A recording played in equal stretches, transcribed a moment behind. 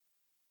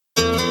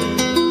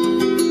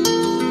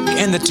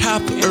And the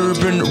top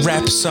urban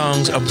rap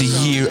songs of the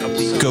year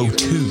go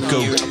to.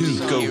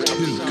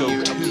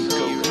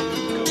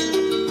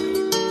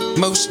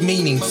 Most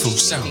meaningful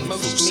song.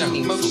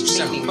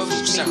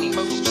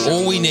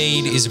 All we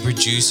need is a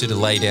producer to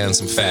lay down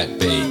some fat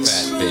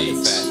beats. Fly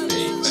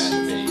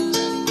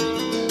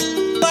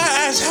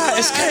as high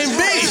as can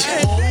be.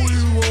 All we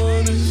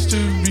want is to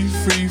be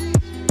free.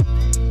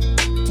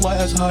 Fly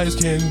as high as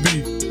can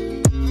be.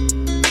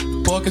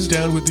 Walk us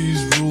down with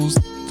these rules.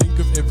 Think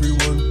of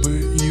everyone but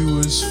you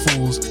as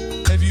fools.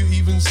 Have you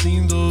even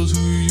seen those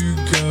who you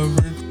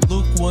govern?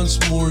 Look once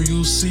more,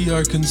 you'll see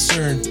our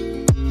concern.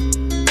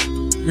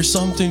 You're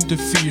something to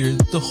fear,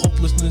 the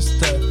hopelessness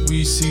that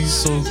we see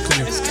so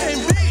clear.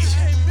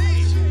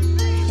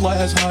 Fly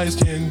as high as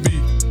can be.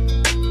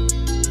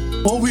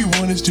 All we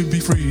want is to be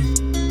free.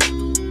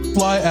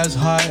 Fly as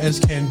high as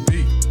can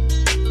be.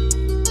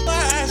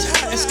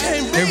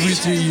 Every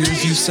 3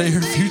 years you say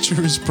her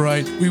future is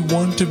bright. We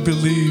want to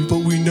believe, but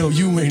we know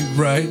you ain't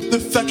right. The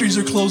factories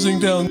are closing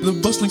down, the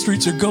bustling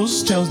streets are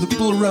ghost towns. The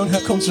people around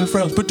have constant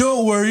frowns, but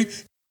don't worry,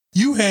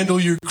 you handle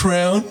your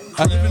crown.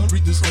 I live and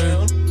breathe this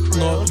air,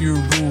 not your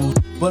rule.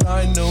 But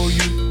I know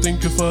you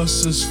think of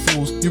us as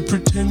fools. You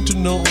pretend to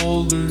know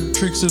all the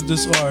tricks of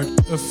this art.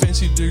 A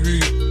fancy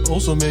degree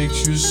also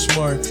makes you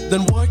smart.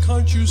 Then why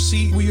can't you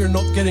see we are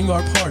not getting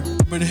our part?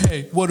 But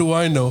hey, what do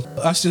I know?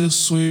 I still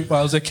sweet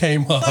while I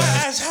came high.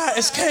 Fly as high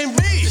as can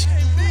be.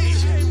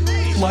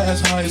 Fly as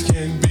high as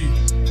can be.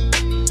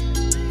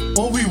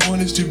 All we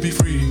want is to be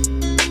free.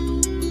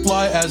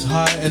 Fly as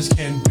high as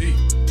can be.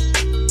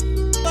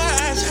 Fly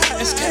as high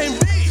as can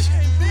be.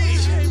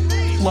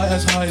 Fly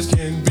as high as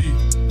can be.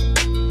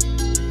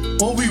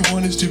 All we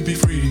want is to be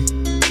free.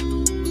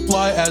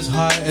 Fly as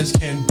high as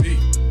can be.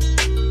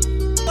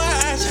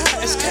 Fly as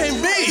high as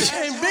can be.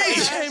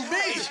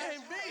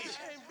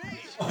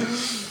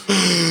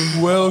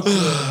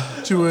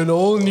 Welcome to an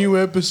all new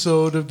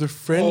episode of the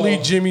Friendly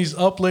Jimmy's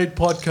Up Late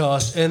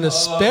podcast, and a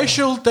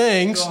special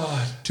thanks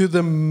to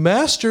the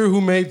master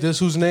who made this,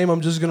 whose name I'm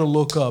just gonna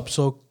look up.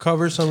 So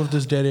cover some of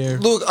this dead air.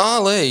 Look,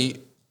 Ali,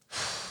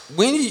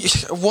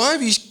 why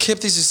have you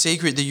kept this a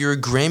secret that you're a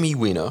Grammy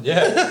winner?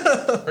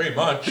 Yeah, pretty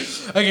much.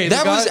 Okay,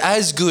 That was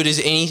as good as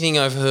anything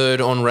I've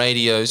heard on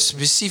radio,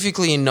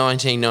 specifically in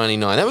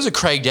 1999. That was a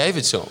Craig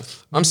David song.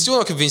 I'm still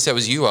not convinced that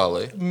was you,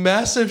 Ali.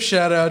 massive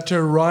shout out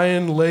to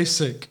Ryan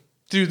Lasik.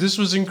 Dude, this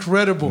was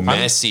incredible.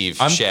 Massive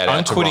shout out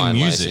I'm to quitting Ryan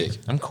music.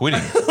 Lasik. I'm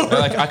quitting.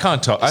 Like, I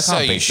can't talk. I can't So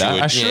you beat should,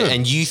 that. I should. yeah,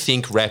 and you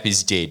think rap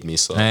is dead,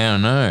 Miss Love. I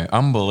don't know.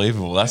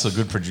 Unbelievable. That's a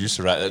good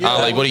producer right there.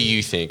 Ali, what do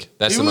you think?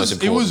 That's the most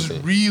important It was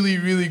thing. really,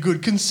 really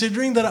good,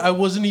 considering that I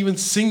wasn't even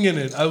singing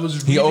it. I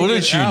was He reading it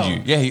auto-tuned out.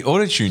 you. Yeah, he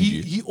auto-tuned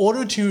you. He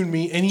auto-tuned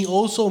me, and he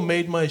also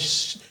made my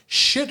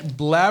shit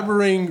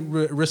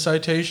blabbering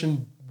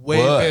recitation way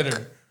Work.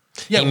 better.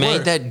 Yeah, He made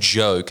work. that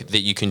joke that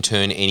you can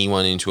turn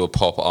anyone into a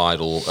pop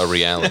idol a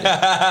reality.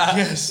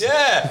 Yes.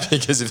 Yeah.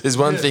 Because if there's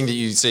one thing that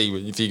you see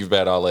when you think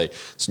about Ali,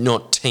 it's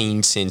not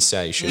teen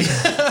sensation.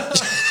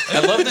 I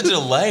love the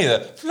delay.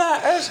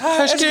 Fly as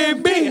high as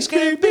can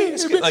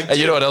be. Like, And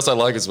you know what else I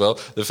like as well?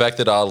 The fact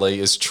that Ali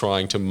is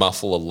trying to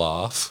muffle a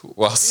laugh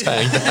while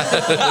saying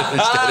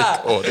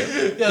that.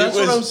 Yeah, that's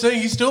what I'm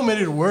saying. He still made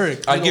it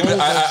work. I give it.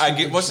 I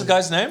give. What's the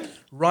guy's name?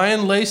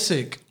 Ryan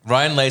Lasik.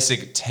 Ryan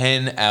Lasik.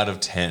 10 out of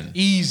 10.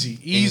 Easily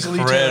 10 out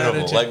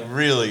Incredible. of 10. Like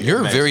really. You're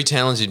a amazing. very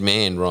talented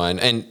man, Ryan.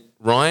 And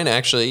Ryan,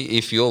 actually,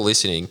 if you're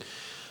listening,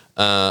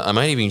 I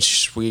might even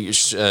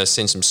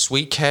send some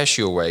sweet cash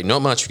your way.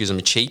 Not much because I'm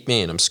a cheap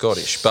man. I'm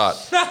Scottish. But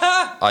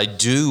I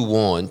do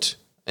want...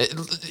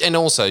 And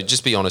also,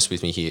 just be honest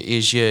with me here.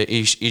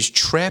 Is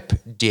trap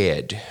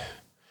dead?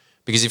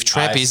 Because if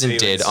trap I see isn't where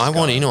dead, this I is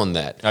want going. in on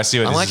that. I see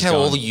where I this like is how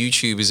all going. the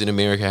YouTubers in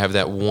America have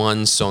that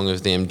one song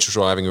of them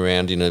driving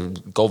around in a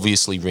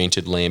obviously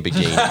rented Lamborghini,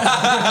 Dude, you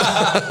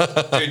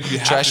have to do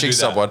trashing that.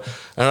 someone.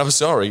 And I'm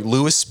sorry,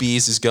 Lewis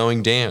Spears is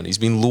going down. He's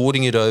been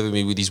lording it over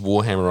me with his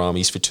Warhammer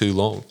armies for too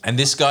long. And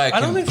this guy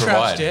can don't think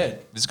provide. Trap's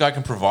dead. This guy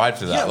can provide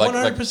for that. Yeah,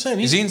 Like,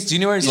 100%. Is he? Do you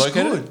know where he's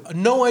located? Good.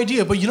 No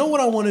idea. But you know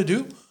what I want to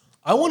do?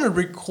 I want to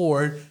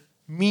record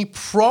me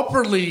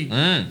properly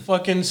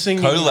fucking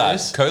singing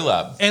this.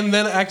 Collab. And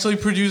then actually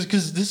produce,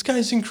 because this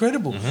guy's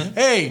incredible. Mm-hmm.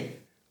 Hey,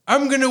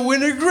 I'm going to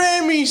win a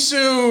Grammy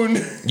soon.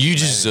 You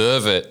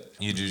deserve it.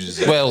 You do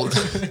just. Well,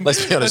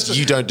 let's be honest,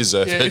 you don't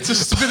deserve Yeah, it.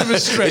 it's a bit of a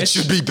stretch. It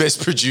should be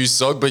best produced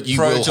song, but you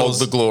Pro will hold Tools-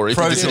 the glory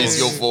Pro because it is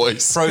Tools- your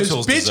voice. Pro Because,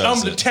 Tools bitch, deserves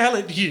I'm the it.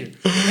 talent here.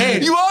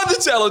 Hey, You are the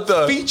talent,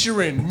 though.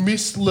 featuring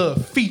Miss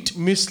Love,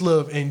 Miss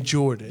Love, and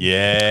Jordan.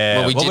 Yeah.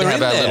 Well, we did we're have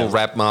in our there. little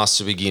rap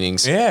master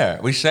beginnings.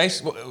 Yeah, we said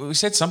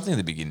something at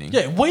the beginning.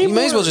 Yeah, way You more.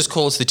 may as well just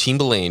call us the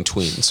Timberland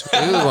twins. We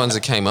were the ones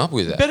that came up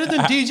with that. Better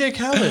than DJ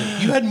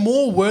Khaled. You had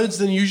more words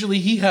than usually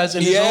he has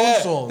in his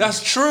own song.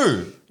 that's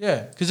true.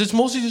 Yeah, because it's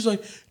mostly just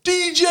like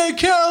DJ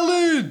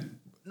Khaled,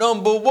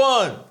 Number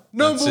one.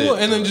 number That's it. one,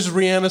 and then just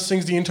Rihanna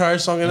sings the entire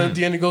song, and at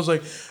the end it goes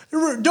like,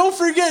 Don't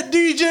forget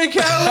DJ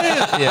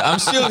Khaled. Yeah, I'm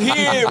still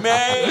here,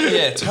 man.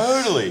 Yeah,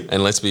 totally.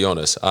 And let's be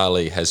honest,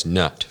 Ali has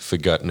not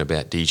forgotten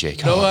about DJ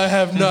Khaled. No, I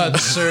have not,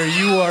 sir.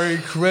 You are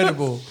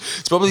incredible.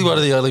 It's probably one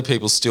of the only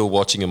people still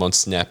watching him on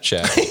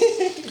Snapchat.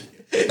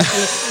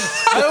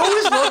 I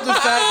always love the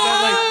fact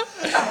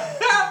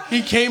that like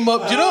he came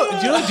up. Do you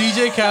know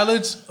DJ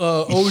Khaled's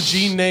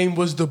OG name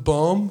was The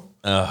Bomb?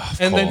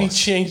 And then he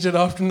changed it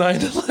after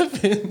 9/11.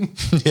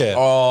 Yeah.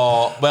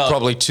 Oh, well,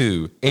 Probably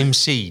two.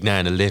 MC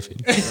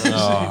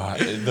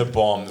 9/11. the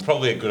bomb.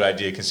 Probably a good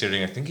idea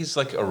considering I think he's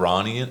like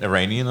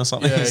Iranian or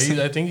something.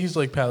 Yeah, I think he's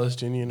like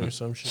Palestinian or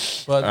some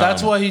shit. But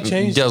that's why he He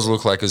changed. does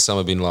look like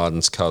Osama bin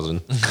Laden's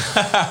cousin.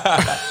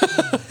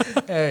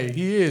 Hey,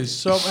 he is.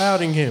 So I'm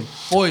outing him.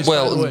 Boys, by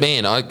the Well, way.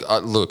 man, I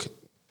look.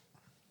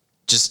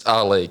 Just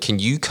Ali, can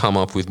you come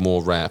up with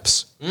more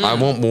raps? I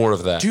want more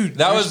of that. Dude,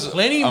 That there's was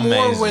plenty more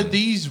amazing. where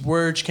these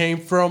words came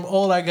from.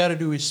 All I got to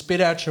do is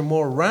spit out some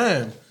more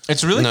rhyme.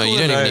 It's really No, cool you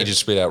don't to even know- need to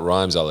spit out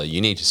rhymes, Ali. You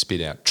need to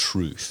spit out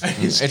truth.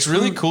 It's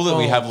really cool that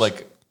we have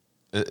bombs.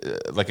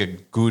 like a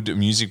good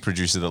music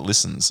producer that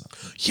listens.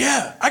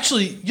 Yeah,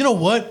 actually, you know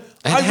what?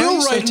 And I how will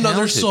you so write another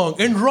talented. song,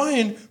 and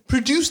Ryan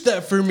produced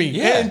that for me.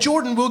 Yeah. And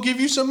Jordan will give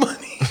you some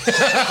money.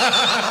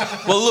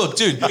 Well, look,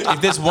 dude,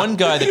 if there's one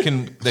guy that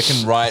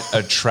can write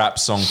a trap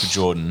song for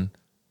Jordan,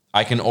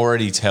 I can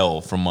already tell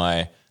from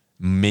my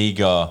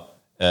meager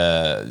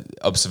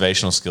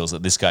observational skills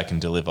that this guy can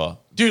deliver.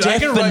 Dude, I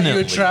can write you a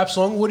Definitely. trap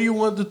song. What do you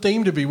want the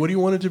theme to be? What do you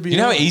want it to be? You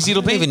know how easy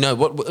it'll I don't be? even know.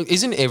 What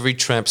isn't every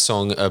trap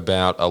song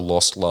about a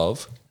lost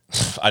love?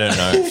 I don't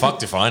know.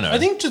 Fucked if I know. I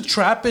think to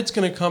trap, it's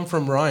going to come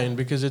from Ryan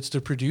because it's the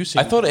producing.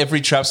 I thought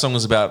every trap song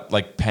was about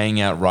like paying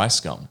out rice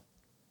gum.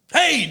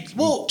 Hey,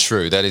 well,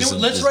 True, that is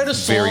let's a write a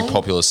very song.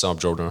 popular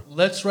subgenre.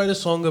 Let's write a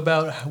song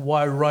about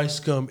why rice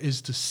gum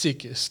is the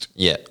sickest.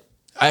 Yeah,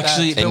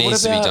 Actually, it but what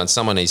needs to be about- done.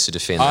 Someone needs to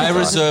defend. I that guy.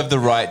 reserve the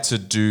right to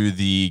do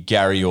the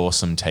Gary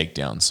Awesome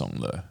takedown song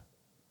though.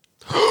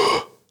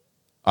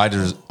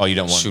 You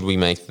don't want? Should we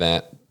make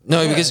that?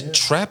 No, because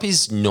trap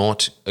is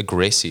not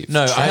aggressive.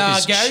 No, trap Nah,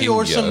 is Gary chill,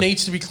 Orson yo.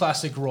 needs to be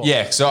classic rock.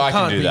 Yeah, so It I can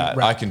can't do be that.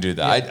 rap. I can do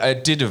that. Yeah. I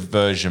did a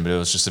version, but it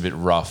was just a bit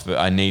rough. But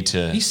I need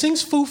to. He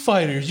sings Foo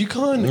Fighters. You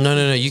can't.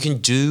 No. You can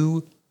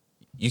do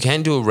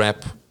a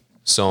rap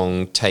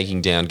song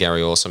taking down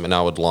Gary Awesome, and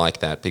I would like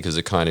that because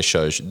it kind of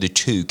shows the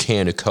two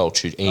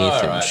countercultured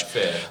anthems. right,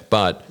 fair.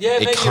 But Yeah, it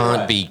maybe you're can't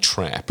right. be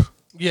trap.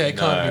 Yeah, it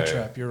can't No. be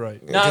trap. You're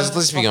right. Because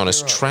let's be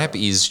honest, trap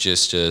is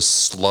just a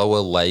slower,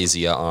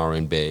 lazier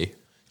R&B.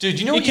 Dude,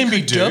 you know It what can you be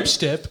could do?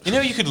 dubstep. You know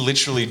what you could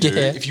literally do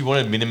Yeah. if you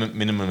wanted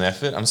minimum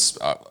effort. I'm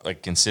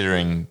like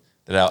considering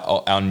that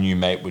our new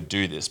mate would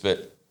do this,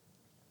 but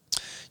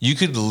you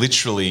could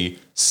literally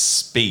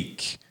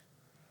speak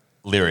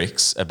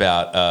lyrics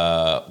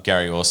about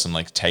Gary Awesome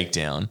like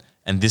takedown,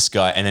 and this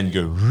guy, and then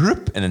go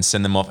whoop, and then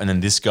send them off, and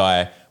then this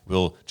guy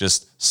will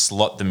just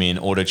slot them in,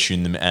 auto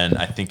tune them, and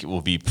I think it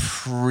will be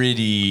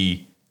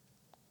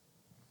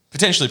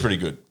potentially pretty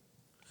good.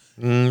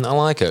 I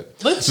like it.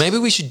 Let's- Maybe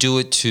we should do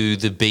it to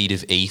the beat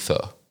of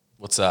Ether.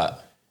 What's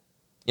that?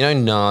 You know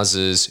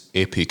Nas's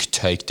epic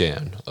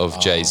takedown of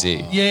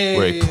Jay-Z? Yeah,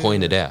 Where he yeah,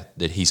 pointed out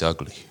that he's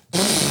ugly.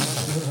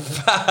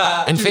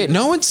 And fair,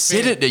 no one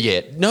said it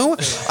yet.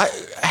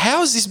 How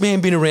has this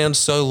man been around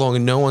so long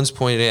and no one's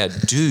pointed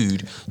out,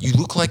 dude, you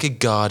look like a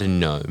garden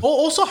gnome?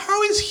 Also,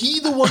 how is he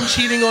the one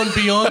cheating on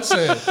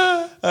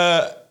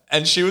Beyonce?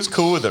 And she was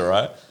cool with it,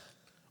 right?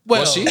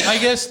 Well, Was she? I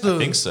guess the. I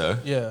think so.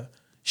 Yeah.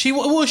 She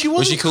wasn't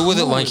Was she cool with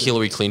it like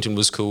Hillary Clinton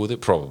was cool with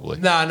it? Probably.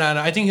 Nah.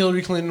 I think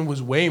Hillary Clinton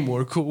was way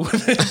more cool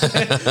with it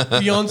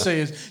than Beyonce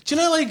is. Do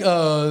you know, like,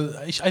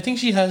 I think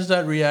she has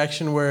that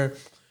reaction where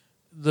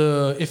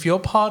if your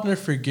partner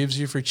forgives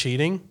you for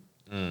cheating,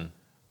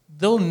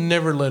 they'll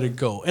never let it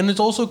go. And it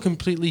also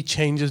completely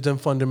changes them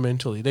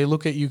fundamentally. They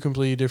look at you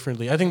completely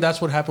differently. I think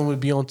that's what happened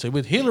with Beyonce.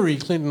 With Hillary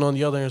Clinton, on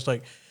the other hand, it's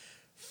like,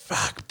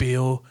 fuck,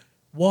 Bill,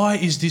 why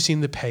is this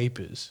in the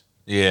papers?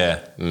 Yeah.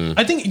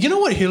 I think, you know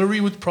what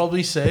Hillary would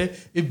probably say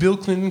if Bill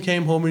Clinton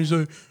came home and he's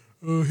like,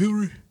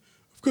 Hillary,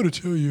 I've got to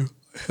tell you,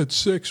 I had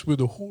sex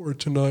with a whore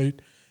tonight.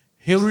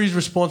 Hillary's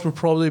response would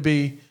probably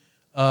be,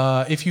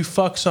 if you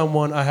fuck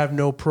someone, I have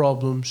no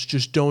problems.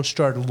 Just don't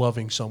start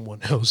loving someone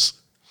else.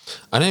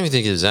 I don't even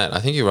think it's that. I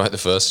think you're right the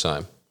first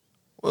time.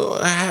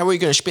 Well, how are we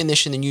going to spin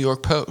this in the New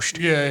York Post?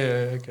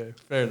 Yeah, okay,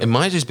 fair enough. It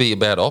might just be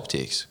about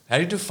optics. How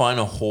do you define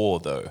a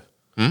whore, though?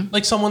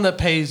 Like someone that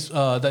pays,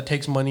 that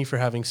takes money for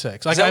having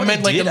sex. Like that I what meant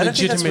he like did? a I don't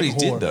think that's legitimate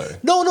what he whore.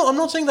 did, though. No, I'm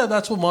not saying that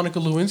that's what Monica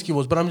Lewinsky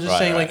was, but I'm just Right,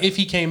 saying right. like if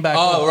he came back.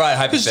 Oh, right,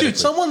 Because dude, hypothetically.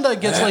 someone that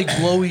gets like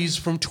blowies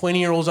from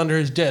 20-year-olds under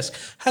his desk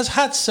has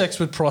had sex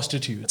with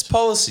prostitutes.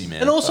 Policy,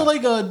 man. And also,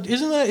 like,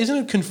 isn't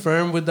it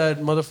confirmed with that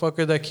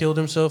motherfucker that killed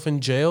himself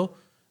in jail?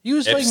 He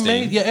was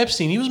Epstein.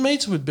 Epstein. He was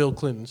mates with Bill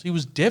Clinton. He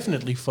was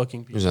definitely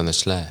fucking He people. was on the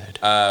slide.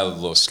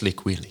 look,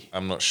 Slick Willy.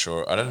 I'm not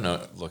sure. I don't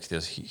know. Look,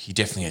 he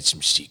definitely had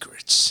some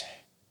secrets.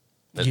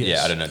 But Yes.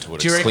 yeah, I don't know to what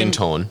Do you extent. reckon-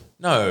 Clinton.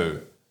 No.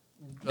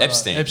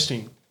 Epstein.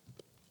 Epstein.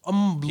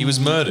 He was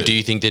murdered. Do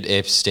you think that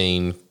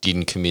Epstein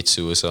didn't commit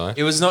suicide?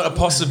 It was not a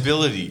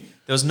possibility.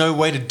 There was no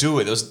way to do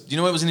it. You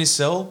know what was in his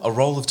cell? A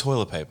roll of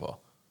toilet paper.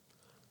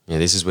 Yeah,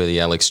 this is where the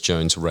Alex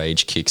Jones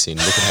rage kicks in.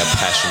 Look at how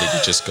passionate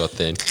you just got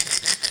then.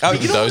 Oh,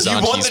 Those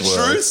aren't want his the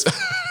words.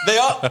 truth? They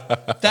are.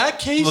 That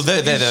case. Well,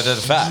 they're the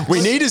facts.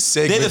 We need a They're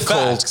segment the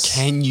called facts.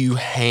 "Can You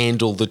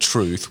Handle the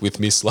Truth" with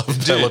Miss Love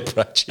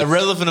Belaprachi.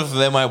 Irrelevant if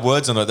they're my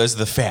words or not, those are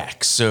the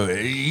facts. So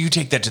you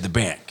take that to the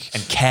bank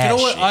and cash You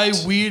know what? it.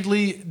 I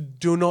weirdly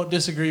do not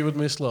disagree with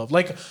Miss Love.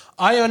 Like,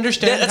 I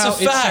understand That's how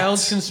a it fact.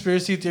 sounds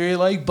conspiracy theory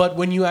like, but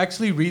when you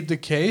actually read the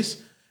case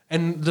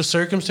and the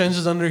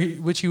circumstances under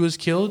which he was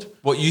killed,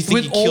 What, you think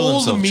with he killed all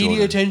himself, the media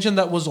Jordan? attention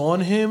that was on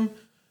him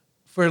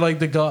for like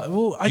the guy,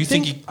 well, You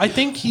think I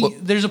think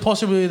there's a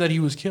possibility that he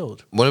was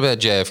killed. What about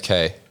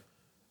JFK?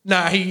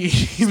 Nah,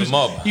 he was the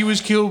mob. He was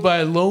killed by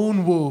a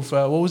lone wolf.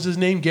 What was his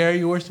name?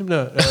 Gary Orston?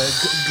 No,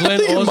 Glenn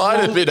It might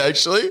have Oswald. been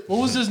actually. What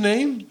was his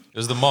name? It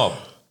was the mob.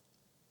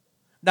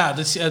 Nah,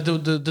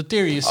 the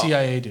theory is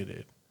CIA did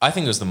it. I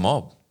think it was the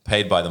mob.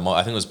 Paid by the mob.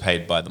 I think it was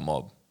paid by the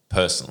mob,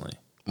 personally.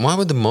 Why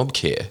would the mob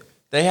care?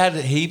 They had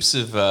heaps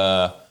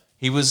of.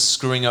 He was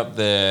screwing up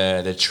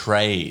their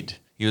trade.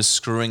 He was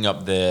screwing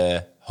up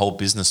their whole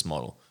business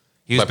model.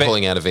 He was By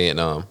pulling out of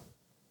Vietnam.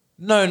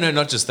 No,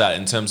 not just that.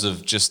 In terms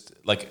of just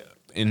like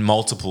in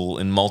multiple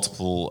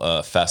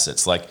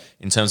facets. Like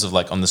in terms of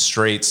like on the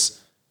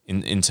streets.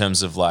 In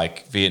terms of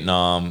like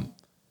Vietnam,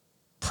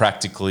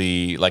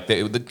 practically like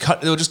they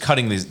were just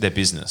cutting their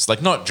business.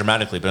 Like not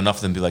dramatically, but enough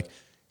for them to be like,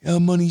 our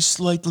money's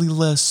slightly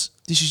less.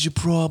 This is your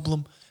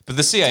problem. But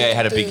the CIA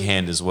had a big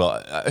hand as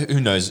well. Who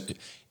knows?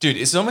 Dude,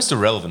 it's almost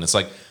irrelevant. It's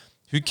like,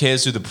 who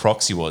cares who the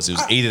proxy was? It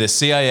was either the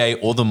CIA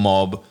or the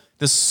mob.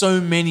 There's so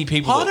many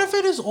people. Part of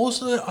it is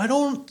also that I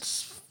don't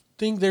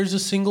think there's a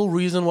single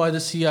reason why the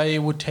CIA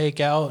would take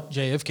out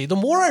JFK. The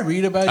more I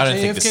read about I don't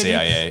JFK, think the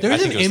CIA. I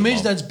there's think an it was the image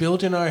mob. that's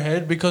built in our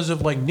head because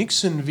of like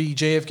Nixon v.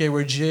 JFK,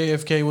 where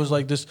JFK was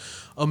like this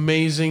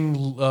amazing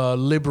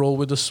liberal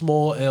with a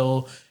small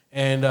L,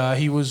 and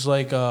he was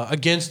like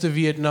against the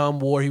Vietnam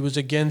War. He was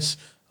against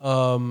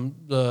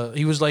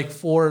he was like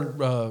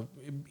for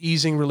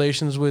easing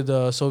relations with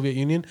Soviet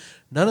Union.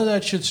 None of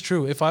that shit's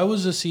true. If I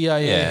was a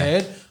CIA Yeah.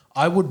 head,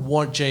 I would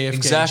want JFK.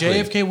 Exactly.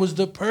 JFK was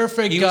the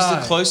perfect He guy.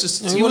 was the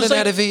closest. He He was wanted like-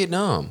 out of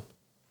Vietnam.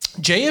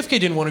 JFK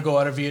didn't want to go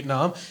out of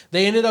Vietnam.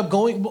 They ended up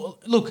going.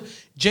 Look,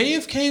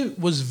 JFK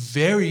was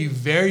very,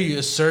 very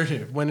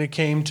assertive when it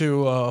came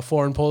to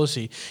foreign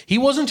policy. He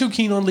wasn't too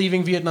keen on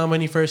leaving Vietnam when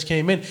he first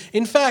came in.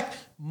 In fact,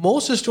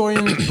 most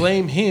historians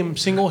blame him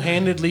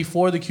single-handedly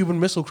for the Cuban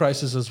Missile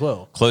Crisis as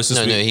well.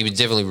 Closest No, he was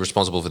definitely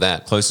responsible for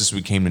that. closest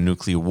we came to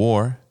nuclear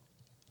war.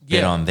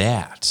 Bet Yeah. on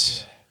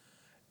that.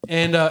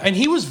 And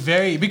he was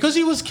because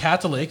he was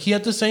Catholic, he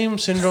had the same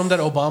syndrome that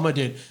Obama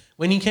did.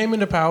 When he came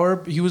into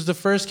power, he was the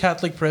first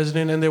Catholic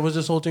president, and there was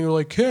this whole thing of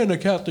like, can a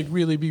Catholic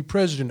really be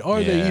president?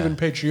 Are they Yeah. even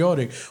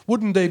patriotic?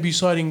 Wouldn't they be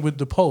siding with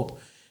the Pope?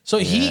 So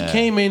he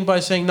came in by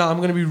saying, no, I'm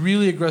going to be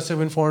really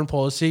aggressive in foreign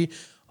policy.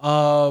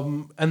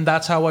 And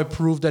that's how I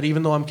proved that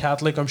even though I'm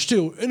Catholic, I'm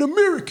still an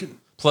American.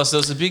 Plus, there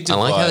was a big I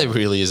divide. like how there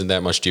really isn't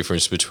that much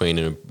difference between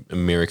an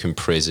American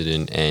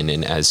president and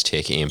an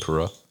Aztec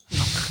emperor.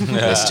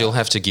 They still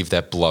have to give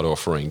that blood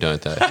offering,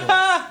 don't they?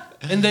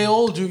 And they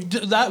all do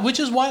that, which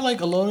is why,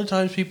 like, a lot of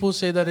times people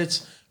say that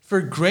it's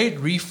for great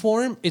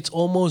reform, it's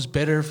almost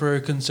better for a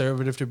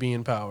conservative to be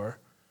in power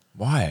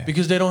Why?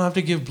 because they don't have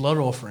to give blood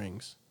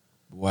offerings.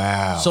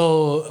 Wow.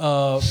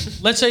 So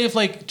let's say if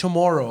like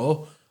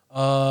tomorrow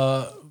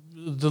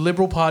the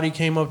Liberal Party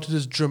came up to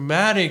this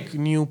dramatic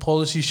new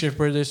policy shift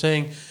where they're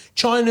saying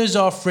China's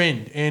our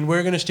friend and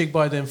we're going to stick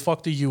by them,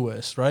 fuck the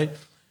US, right?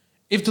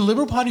 If the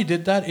Liberal Party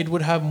did that, it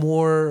would have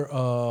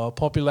more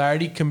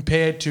popularity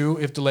compared to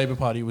if the Labour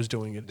Party was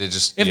doing it. They're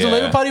just- if the yeah.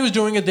 Labour Party was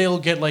doing it, they'll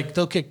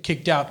get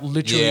kicked out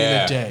literally in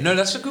a day. No,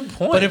 that's a good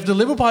point. But if the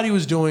Liberal Party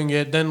was doing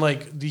it, then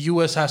like the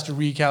US has to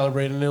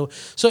recalibrate and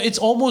so it's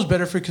almost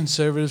better for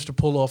conservatives to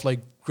pull off like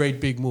great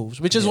big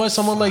moves, which is why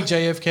someone like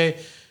JFK,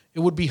 it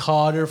would be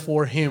harder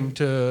for him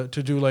to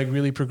do like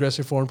really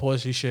progressive foreign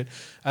policy shit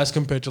as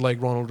compared to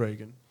like Ronald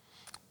Reagan.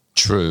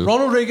 True.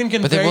 Ronald Reagan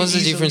can But there very was a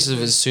easily difference of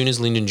say- as soon as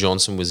Lyndon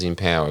Johnson was in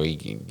power,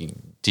 he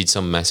did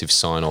some massive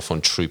sign off on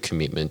troop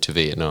commitment to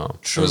Vietnam.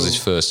 That was his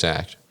first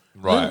act.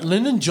 right.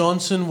 Lyndon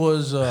Johnson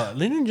was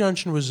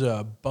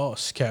a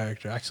boss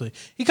character. Actually,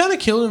 he kind of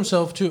killed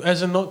himself too,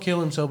 as in not kill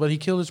himself, but he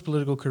killed his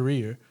political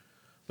career.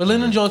 But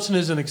Lyndon Johnson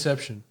is an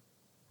exception.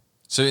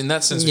 So in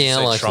that sense, Yeah, I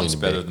would you like say Trump's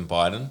Lyndon better than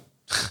Biden?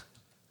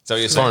 Is that what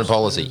you're saying? Foreign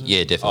policy, yeah,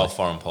 Oh, definitely.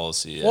 foreign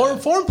policy. Yeah.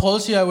 Foreign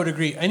policy, I would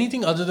agree.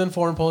 Anything other than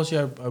foreign policy,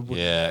 I would.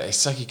 Yeah,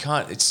 it's like you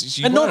can't. It's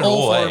you And want not it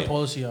all all. foreign eh?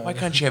 policy Why either.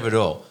 can't you have it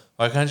all?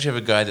 Why can't you have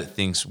a guy that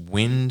thinks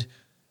wind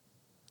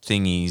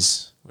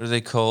thingies? What are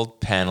they called?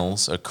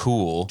 Panels are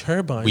cool.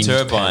 Turbines. Wind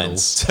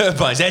Turbines.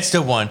 Turbines. That's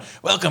the one.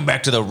 Welcome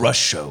back to the Rush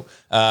Show.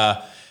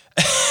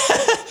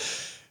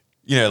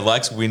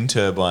 Likes wind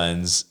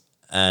turbines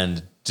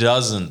and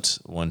doesn't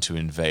want to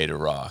invade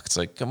Iraq. It's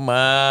like, come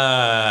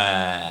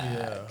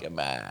on. Come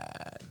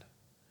on.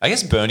 I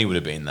guess Bernie would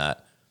have been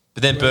that.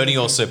 But then Bernie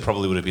also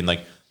probably would have been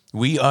like,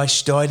 we are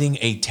starting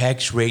a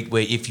tax rate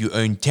where if you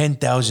earn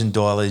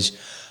 $10,000,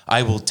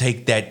 I will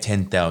take that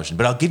 10,000,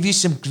 but I'll give you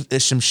some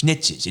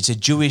schnitzels. It's a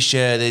Jewish,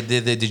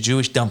 the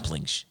Jewish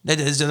dumplings.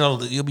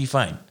 You'll be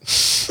fine.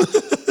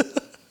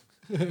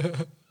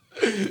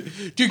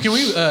 Dude, can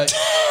we?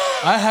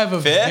 I have a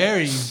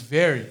very,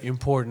 very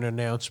important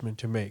announcement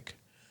to make.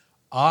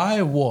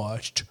 I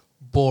watched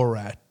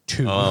Borat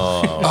 2.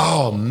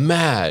 Oh,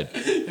 mad.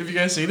 Have you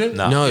guys seen it?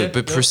 No, Yeah?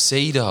 but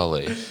proceed,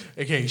 Ali.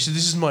 Okay, so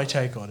this is my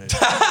take on it.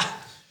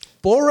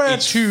 Borat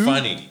It's 2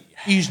 funny.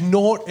 is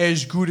not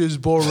as good as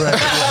Borat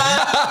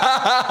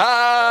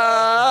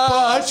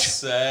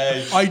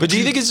 1. But do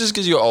you think it's just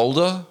because you're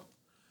older?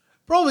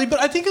 Probably, but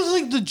I think it's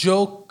like the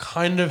joke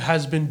kind of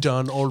has been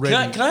done already.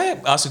 Can I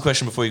ask a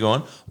question before you go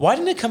on? Why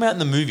didn't it come out in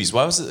the movies?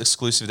 Why was it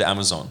exclusive to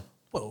Amazon?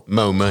 Well,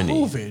 Mo money.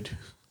 COVID.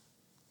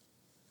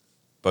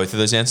 Both of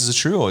those answers are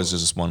true, or is there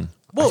just one?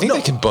 Well, I think no,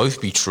 they can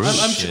both be true.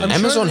 I'm sure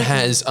Amazon they can-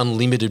 has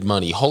unlimited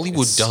money.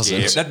 Hollywood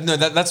doesn't.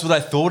 That's what I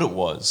thought it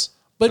was.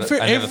 But for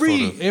I never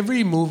thought of-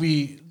 every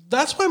movie,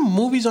 that's why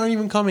movies aren't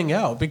even coming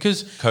out,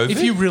 because COVID?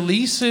 if you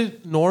release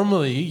it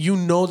normally, you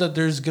know that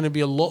there's going to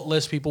be a lot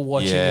less people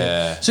watching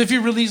Yeah. it. So if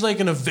you release like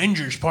an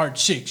Avengers Part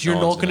 6, you're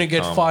No not one's going to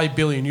gonna get come. 5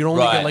 billion. You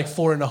only Right. get like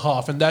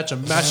 4.5, and that's a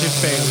massive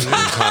failure.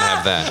 You can't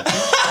have that.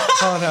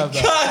 Can't have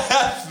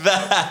that.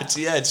 That,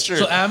 yeah, it's true.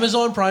 So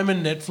Amazon Prime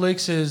and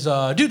Netflix is,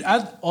 dude.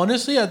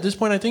 Honestly, at this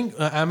point, I think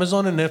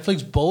Amazon and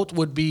Netflix both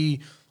would be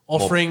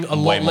offering a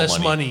way lot more less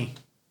money. money.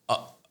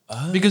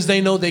 Because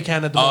they know they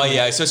can at the Oh moment.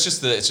 yeah, so it's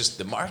just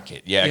the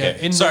market. Yeah, Yeah,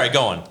 okay. in Sorry, the-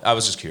 go on. I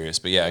was just curious,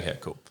 but yeah, okay,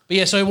 cool. But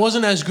yeah, so it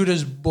wasn't as good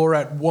as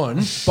Borat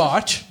 1,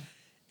 but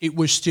it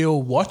was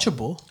still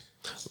watchable.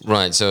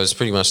 Right, so it's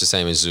pretty much the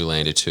same as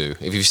Zoolander 2.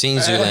 If you've seen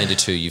Zoolander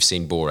 2, you've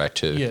seen Borat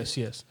 2. Yes,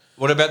 yes.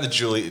 What about the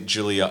Giuliani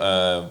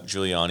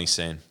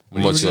scene? What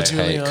do What's you your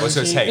say? take? What's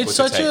your take? It's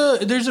What's your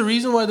such a. There's a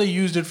reason why they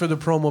used it for the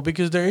promo,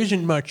 because there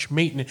isn't much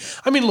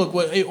maintenance. I mean, look,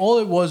 all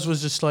it was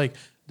just like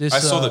this. I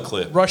saw the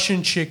clip.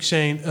 Russian chick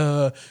saying,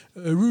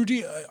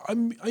 "Rudy,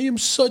 I am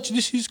such.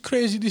 This is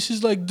crazy. This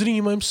is like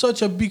dream. I'm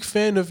such a big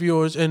fan of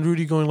yours." And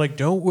Rudy going like,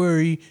 "Don't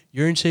worry,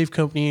 you're in safe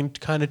company," and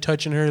kind of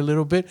touching her a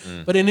little bit.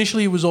 But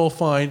initially, it was all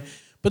fine.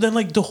 But then,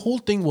 like, the whole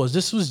thing was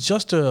this was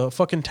just a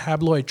fucking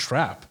tabloid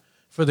trap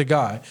for the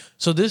guy.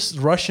 So this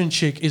Russian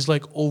chick is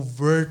like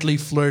overtly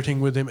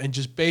flirting with him and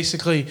just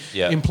basically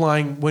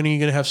implying, when are you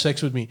gonna have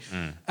sex with me?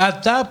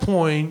 At that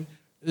point,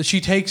 she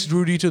takes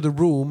Rudy to the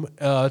room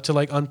to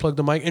like unplug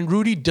the mic, and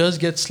Rudy does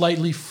get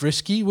slightly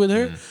frisky with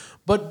her,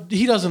 but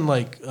he doesn't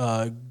like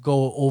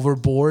go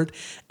overboard.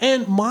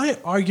 And my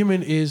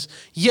argument is,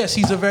 yes,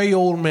 he's a very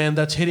old man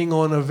that's hitting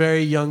on a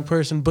very young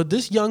person, but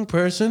this young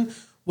person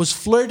was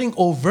flirting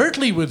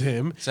overtly with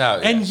him.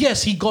 And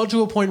yes, he got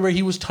to a point where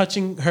he was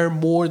touching her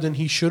more than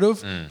he should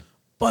have.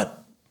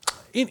 But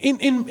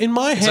in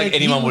my It's head, like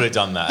anyone would have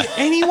done that.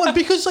 anyone,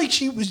 because like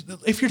she was,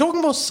 if you're talking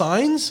about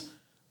signs,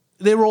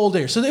 they were all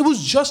there. So it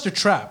was just a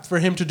trap for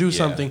him to do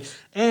something.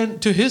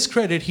 And to his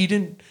credit, he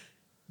didn't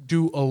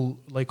do a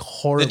like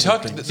horrible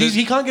things.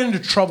 He can't get into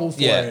trouble for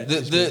Yeah, it.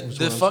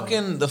 the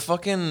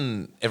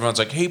fucking everyone's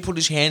like, he put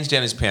his hands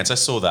down his pants. I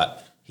saw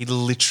that. He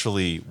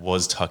literally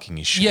was tucking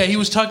his shirt. Yeah, he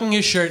was tucking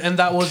his shirt, and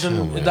that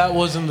wasn't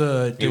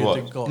the He dude was.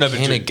 that got. No, but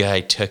Can a dude,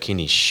 guy tuck in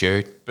his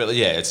shirt? but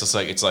yeah, it's just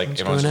like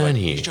everyone's going just on like,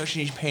 here? he's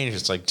touching his penis.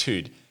 It's like,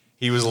 dude,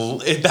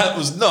 that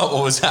was not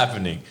what was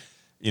happening,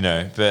 you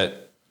know.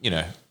 But you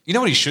know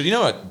what he should,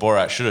 what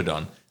Borat should have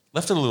done?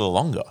 Left it a little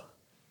longer.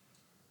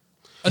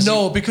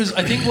 No, because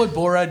I think what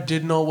Borat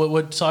did know,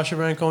 what Sacha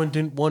Baron Cohen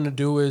didn't want to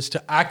do is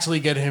to actually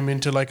get him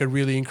into like a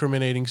really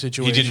incriminating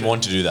situation. He didn't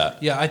want to do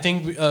that. Yeah, I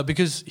think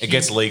because It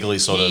gets legally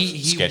sort of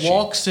sketchy. He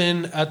walks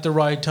in at the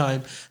right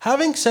time.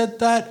 Having said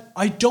that,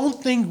 I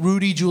don't think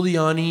Rudy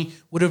Giuliani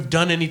would have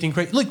done anything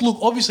crazy. Like, look,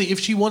 obviously, if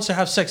she wants to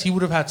have sex, he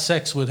would have had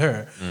sex with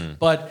her.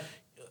 But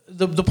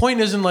the point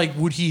isn't like,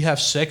 would he have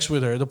sex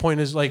with her? The point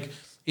is like,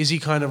 is he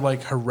kind of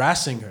like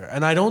harassing her?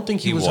 And I don't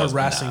think he was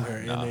harassing her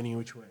in any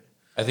which way.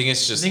 I think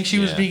it's just. I think she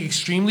was being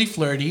extremely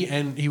flirty,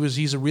 and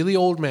he's a really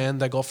old man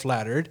that got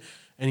flattered,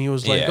 and he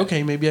was like,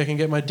 okay, maybe I can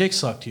get my dick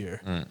sucked here.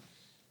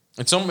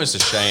 It's almost a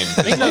shame.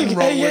 Ain't nothing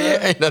wrong with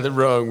it. Ain't nothing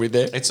wrong with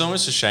that. It's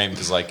almost a shame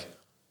because like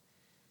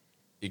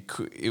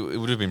it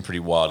would have been pretty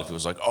wild if it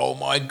was like, oh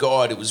my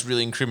god, it was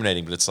really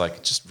incriminating, but it's like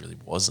it just really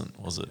wasn't,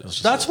 was it? It was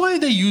just That's why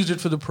they used it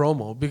for the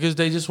promo, because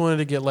they just wanted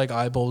to get like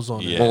eyeballs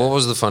on it. Yeah. Well, what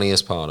was the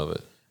funniest part of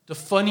it? The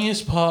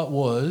funniest part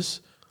was,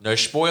 no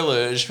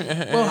spoilers.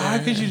 well,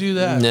 how could you do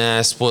that?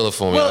 Nah, spoiler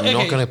for me. Well, I'm okay.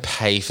 not going to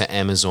pay for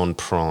Amazon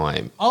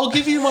Prime. I'll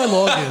give you my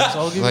logins.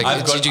 I'll give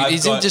Like, you.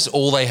 isn't just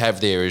all they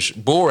have there is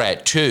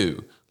Borat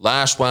 2,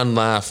 last one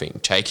laughing.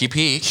 Take your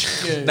pick.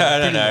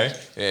 No.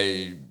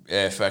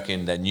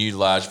 Fucking that new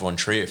Lars von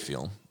Trier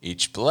film.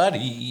 It's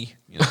bloody.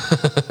 You know.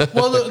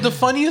 Well, the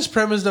funniest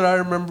premise that I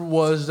remember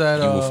was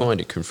that You will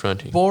find it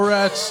confronting.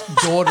 Borat's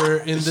daughter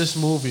in this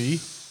movie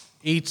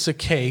eats a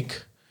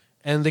cake,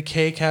 and the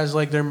cake has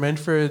like, they're meant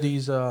for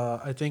these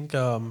I think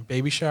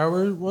baby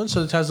shower ones,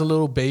 so it has a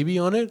little baby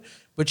on it,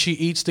 but she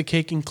eats the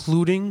cake,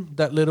 including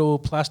that little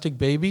plastic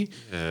baby.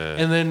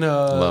 And then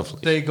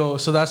they go.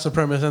 So that's the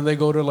premise. And they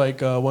go to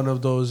like one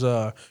of those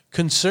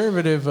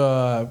conservative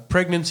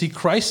pregnancy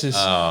crisis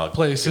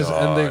places,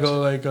 and they go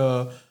like,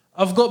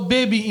 "I've got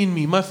baby in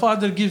me. My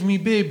father gives me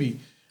baby."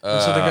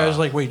 And so the guy's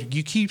like, "Wait,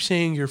 you keep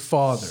saying your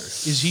father.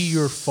 Is he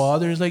your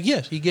father?" He's like,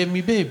 "Yes, he gave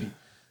me baby."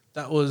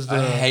 That was the.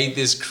 I hate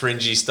this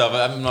cringy stuff.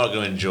 I'm not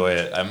going to enjoy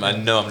it. I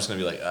know I'm just going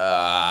to be like,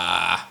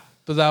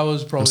 But that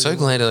was probably. I'm so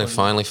glad I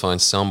finally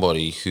find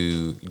somebody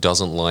who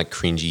doesn't like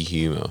cringy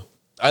humor.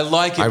 I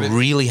like it. I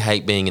really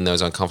hate being in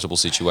those uncomfortable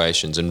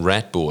situations, and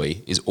Rat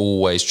Boy is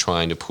always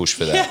trying to push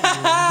for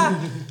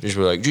that. Just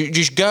be like,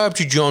 just go up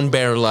to John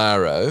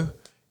Barilaro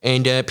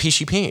and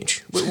piss your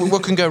pants.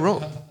 What can go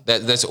wrong?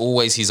 That's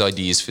always his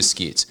ideas for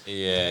skits.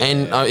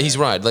 And he's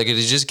right. Like, it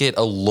just get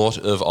a lot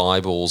of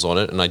eyeballs on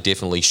it, and I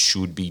definitely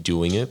should be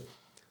doing it.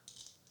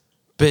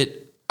 But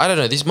I don't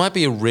know. This might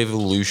be a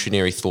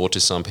revolutionary thought to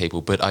some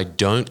people, but I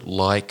don't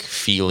like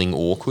feeling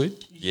awkward.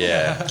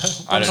 Yeah.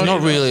 I'm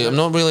not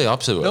really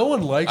up to it. No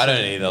one likes. I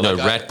don't either. No,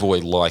 Like, Rat Boy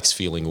likes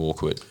feeling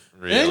awkward.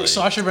 I think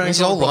Sacha Baron His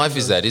whole life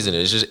is that, isn't it?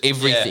 It's just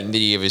everything that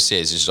he ever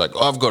says. It's like,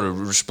 I've got a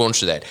response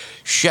to that.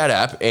 Shut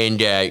up, and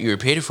you're a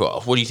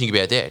pedophile. What do you think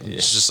about that? And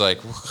it's just like,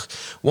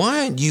 why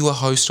aren't you a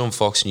host on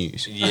Fox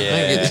News?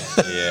 Yeah.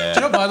 Do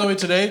you know, by the way,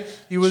 today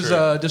he was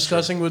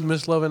discussing with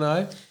Miss Love and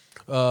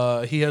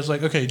I. He has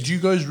like, okay, do you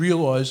guys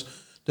realize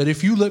that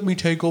if you let me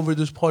take over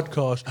this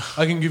podcast,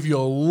 I can give you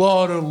a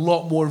lot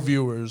more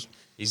viewers?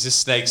 He's just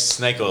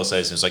snake oil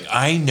salesman. It's like,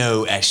 I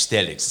know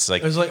aesthetics. It's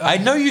like I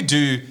know you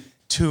do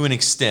to an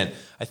extent.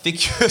 I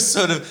think you're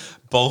sort of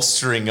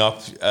bolstering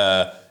up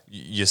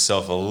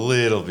yourself a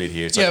little bit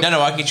here. It's like,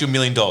 no, I can get you $1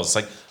 million. It's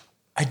like,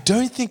 I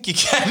don't think you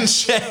can,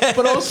 Chad.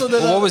 But also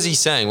that. What was he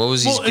saying? What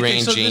was his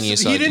grand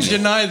genius He idea? didn't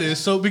deny this,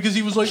 so because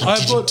he was like,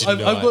 I've got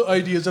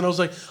ideas, and I was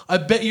like, I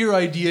bet your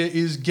idea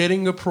is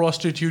getting a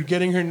prostitute,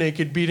 getting her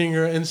naked, beating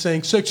her, and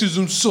saying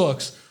sexism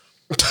sucks.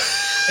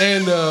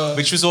 And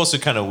which was also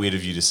kind of weird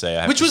of you to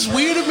say. Which was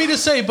weird of me to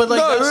say, but like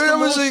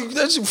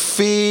that's a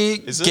fair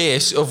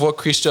guess of what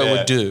Christo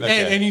would do.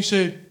 And he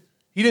said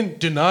he didn't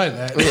deny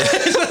that.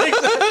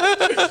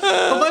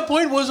 But my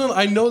point wasn't.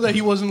 I know that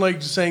he wasn't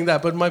like saying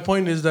that, but my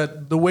point is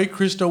that the way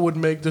Christo would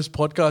make this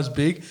podcast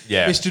big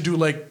is to do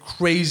like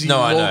crazy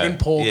Logan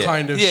Paul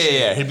kind of shit.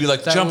 Yeah. He'd be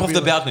like, That jump would off be the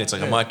like- balcony. It's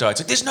like, I might die.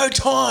 It's like, there's no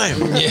time.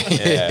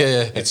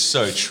 It's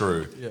so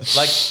true.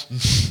 Like,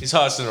 his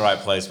heart's in the right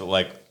place, but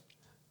like,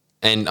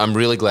 And I'm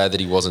really glad that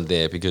he wasn't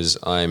there, because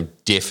I'm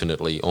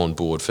definitely on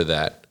board for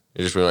that.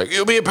 You just be like,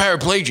 you'll be a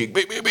paraplegic,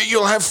 but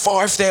you'll have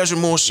 5,000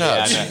 more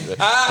subs.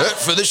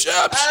 For the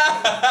subs.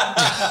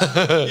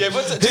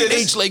 but Who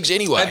needs legs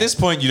anyway? at this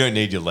point, you don't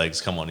need your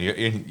legs. Come on,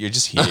 you're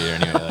just here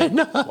anyway.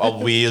 Like,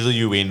 I'll wheel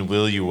you in,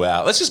 wheel you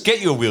out. Let's just get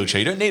you a wheelchair.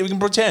 You don't need it. We can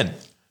pretend.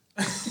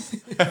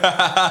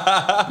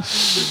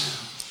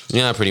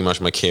 Yeah, pretty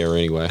much my care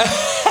anyway.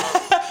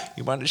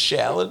 You want to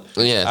shower?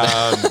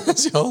 Yeah,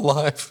 that's your whole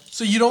life.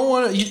 So you don't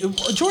want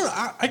to, Jordan?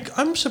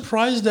 I'm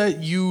surprised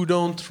that you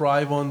don't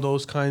thrive on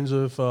those kinds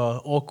of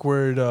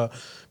awkward,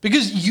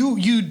 because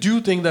you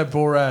do think that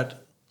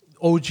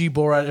OG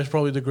Borat is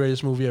probably the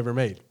greatest movie ever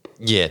made.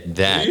 Yeah,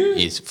 that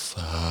is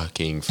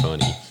fucking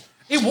funny.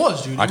 It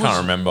was, dude. I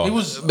can't remember. It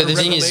was, But the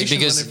thing is, revelation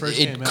because when it first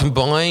it came out.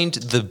 combined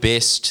the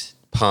best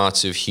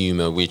parts of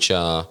humor, which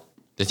are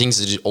the things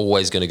that are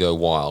always going to go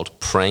wild: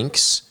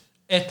 pranks,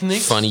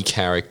 ethnic, funny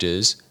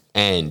characters,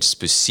 and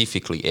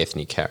specifically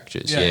ethnic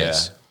characters.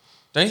 Yes.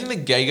 Don't you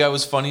think the gay guy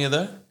was funnier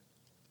though?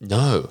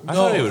 No. I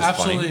thought he was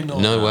absolutely funny. not.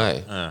 No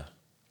way.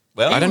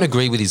 Well, I don't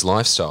agree with his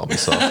lifestyle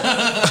myself.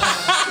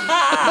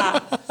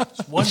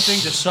 It's one thing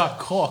to suck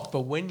cock,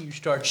 but when you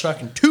start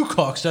sucking two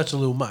cocks, that's a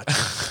little much.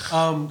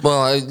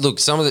 Well, look,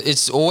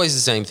 it's always the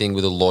same thing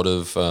with a lot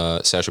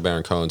of Sacha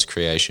Baron Cohen's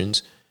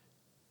creations.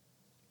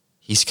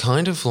 He's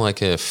kind of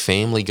like a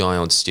Family Guy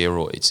on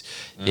steroids.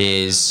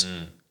 There's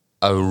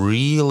a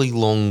really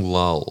long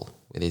lull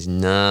where there's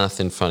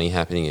nothing funny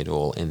happening at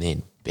all, and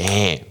then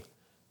bam,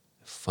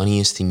 the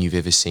funniest thing you've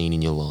ever seen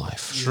in your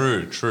life.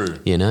 True.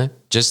 You know?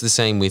 Just the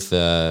same with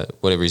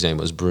whatever his name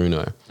was,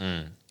 Bruno.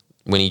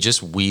 When he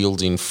just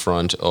wheeled in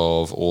front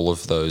of all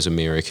of those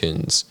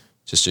Americans,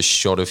 just a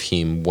shot of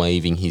him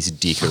waving his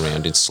dick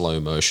around in slow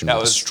motion with a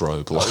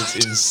strobe That light. was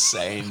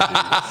insane, dude.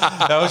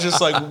 That was just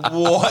like,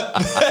 what?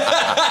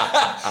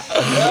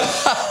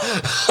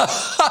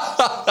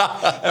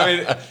 I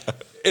mean,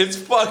 it's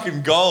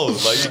fucking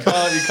gold. Like, you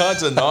can't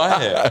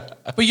deny it.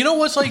 But you know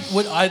what's like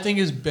what I think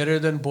is better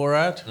than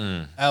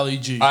Borat? Ali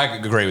G. I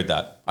agree with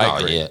that. I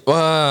agree. Yeah.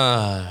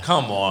 Well,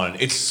 Come on,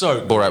 it's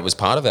so good. Borat was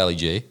part of Ali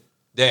G.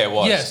 Yeah, it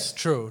was. Yes,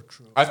 true.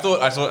 I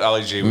thought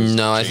Ali G was.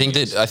 No, I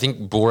genius.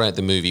 think Borat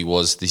the movie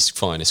was his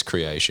finest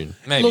creation.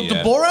 Maybe, Look, the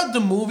Borat the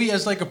movie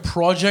as like a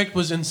project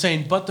was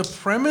insane, but the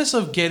premise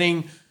of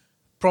getting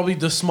probably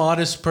the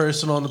smartest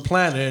person on the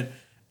planet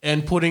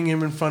and putting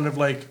him in front of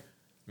like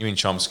You mean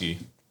Chomsky?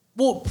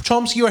 Well,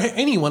 Chomsky or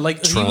anyone,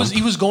 like Trump.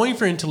 he was going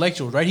for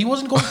intellectuals, right? He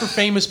wasn't going for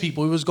famous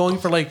people. He was going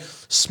for like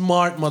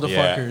smart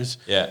motherfuckers.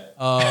 Yeah.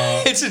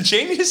 It's a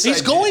genius.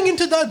 He's idea. going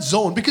into that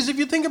zone because if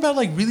you think about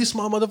like really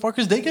smart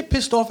motherfuckers, they get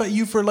pissed off at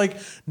you for like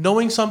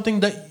knowing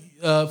something that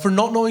for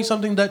not knowing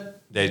something that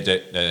They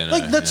don't know.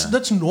 like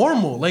that's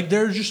normal. Like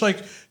they're just like,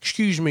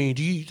 excuse me,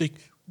 do you like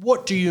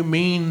what do you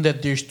mean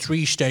that there's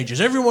 3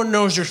 stages? Everyone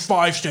knows there's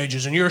 5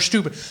 stages and you're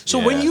stupid. So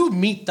when Yeah. you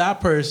meet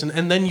that person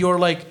and then you're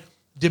like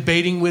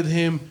debating with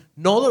him,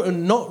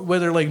 not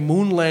whether like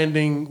moon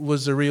landing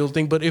was the real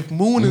thing, but if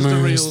moon is the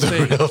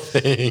real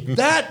thing.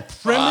 That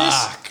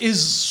premise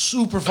is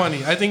super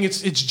funny. I think it's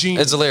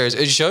genius. It's hilarious.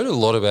 It showed a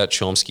lot about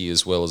Chomsky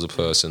as well as a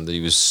person that he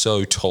was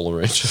so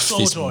tolerant of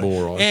this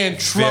moron. And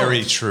Trump.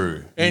 Very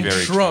true. And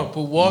Very Trump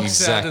who walks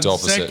Exact out in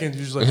opposite. seconds.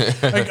 He's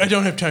like, I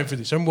don't have time for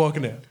this. I'm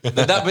walking out.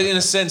 But in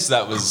a sense,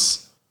 that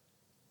was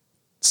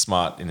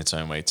smart in its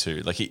own way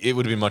too. Like it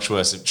would have been much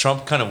worse if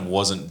Trump kind of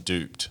wasn't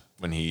duped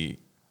when he,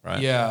 right?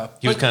 Yeah,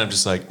 he was but- kind of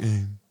just like.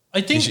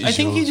 I think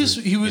he was.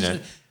 You know?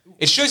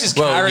 It shows his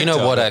Well, character. you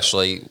know what?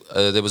 Actually,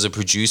 there was a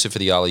producer for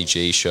the Ali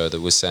G show that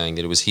was saying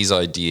that it was his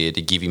idea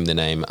to give him the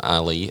name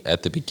Ali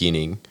at the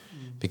beginning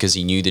because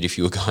he knew that if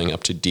you were going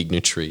up to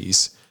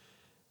dignitaries,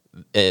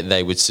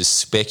 they would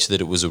suspect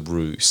that it was a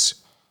ruse.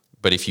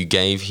 But if you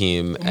gave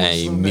him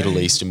a Middle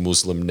Eastern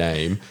Muslim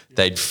name,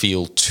 they'd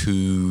feel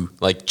too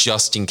like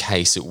just in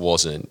case it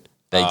wasn't.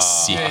 They'd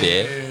sit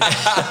there.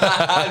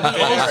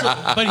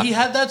 But he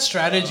had that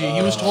strategy.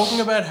 He was talking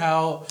about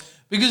how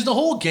because the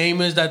whole game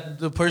is that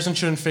the person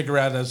shouldn't figure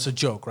out that it's a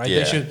joke, right?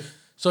 Yeah. They should.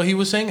 So he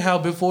was saying how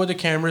before the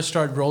cameras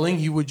start rolling,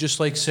 he would just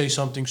like say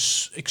something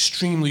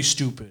extremely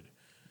stupid,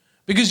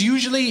 because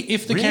usually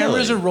if the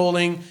cameras are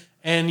rolling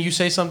and you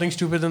say something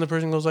stupid, then the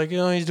person goes like,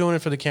 he's doing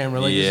it for the camera.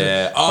 Like,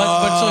 Yeah.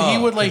 But so he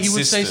would he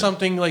would say consistent.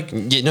 something like.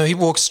 Yeah, no, he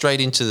walked straight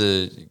into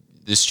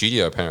the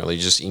studio apparently,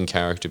 just in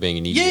character, being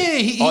an idiot. Yeah,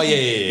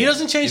 he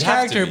doesn't change You'd have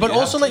character, to, but you'd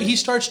also have like to. he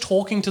starts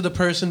talking to the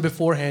person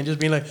beforehand, just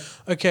being like,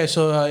 okay,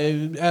 so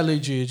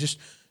LG,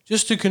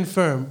 just to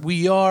confirm,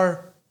 we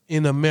are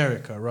in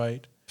America,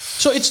 right?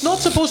 So it's not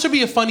supposed to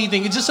be a funny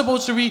thing. It's just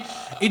supposed to be.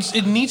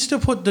 It needs to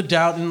put the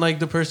doubt in like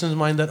the person's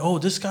mind that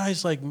this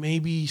guy's like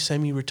maybe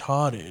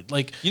semi-retarded.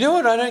 Like You know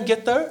what I don't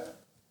get though?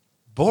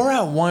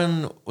 Borat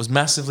 1 was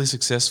massively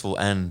successful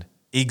and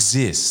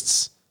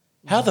exists.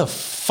 How the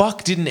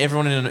fuck didn't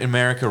everyone in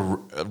America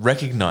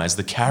recognize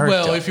the character?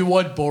 well, if you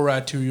watch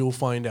Borat 2, you'll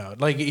find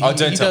out. Like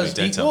don't tell me,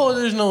 don't tell well,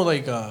 me. there's no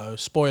like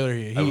spoiler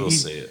here. I will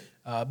see it.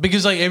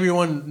 Because like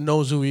everyone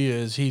knows who he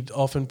is. He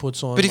often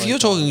puts on. But if like, you're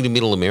talking to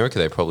Middle America,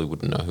 they probably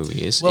wouldn't know who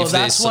he is. Well, if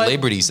they're that's why-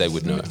 celebrities, they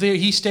would know.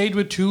 He stayed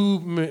with 2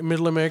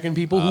 Middle American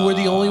people who were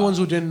the only ones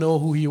who didn't know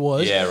who he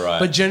was. Yeah, right.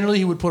 But generally,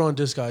 he would put on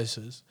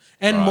disguises,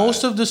 and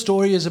most of the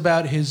story is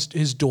about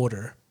his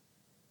daughter.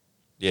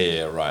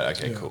 Yeah, right.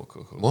 Okay, cool.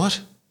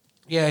 What?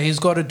 Yeah, he's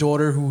got a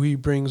daughter who he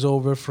brings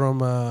over from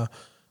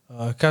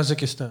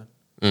Kazakhstan.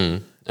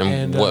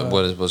 And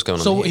what's going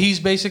on So here? he's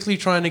basically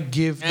trying to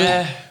give.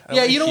 I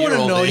Yeah, you don't hear want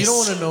to all know. You this. don't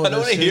want to know. I don't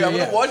this. wanna hear. I'm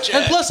Yeah. gonna watch it.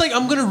 And plus, like,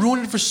 I'm gonna ruin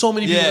it for so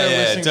many people. that are Yeah,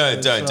 listening to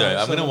don't. this,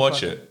 I'm so gonna watch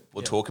fuck it.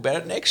 We'll talk about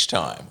it next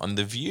time on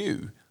The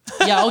View.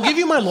 Yeah, I'll give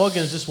you my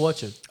logins. Just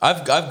watch it.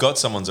 I've got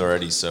someone's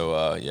already,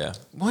 so yeah.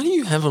 Why do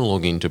you have a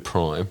login to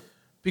Prime?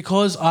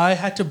 Because I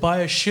had to buy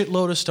a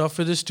shitload of stuff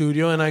for the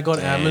studio, and I got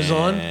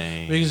Amazon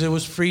because it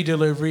was free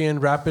delivery and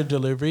rapid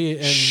delivery,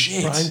 and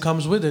Shit. Prime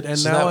comes with it. And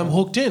So now that- I'm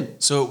hooked in.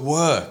 So it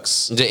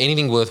works. Is there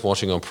anything worth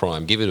watching on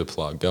Prime? Give it a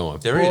plug. Go on.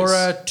 There is.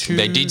 Borat 2.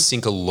 They did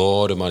sink a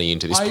lot of money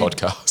into this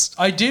podcast.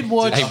 I did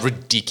watch. Hey,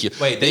 ridiculous.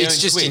 Wait, they it's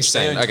own just Twitch.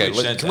 insane. They own Okay, Twitch,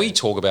 look, don't can they? we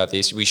talk about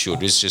this? We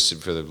should. It's just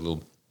for the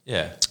little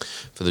Yeah.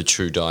 for the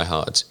true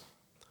diehards.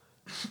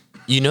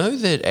 You know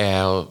that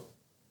our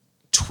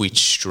Twitch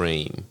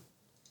stream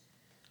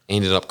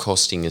ended up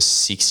costing us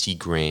 60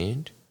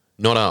 grand?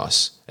 Not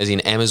us. As in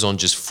Amazon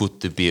just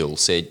foot the bill,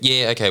 said,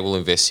 yeah, okay, we'll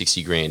invest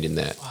 60 grand in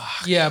that.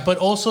 Yeah, but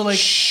also like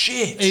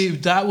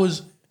Shit. that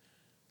was.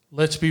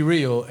 Let's be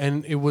real,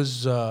 and it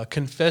was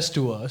confessed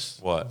to us.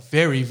 What?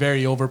 Very,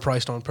 very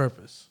overpriced on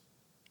purpose.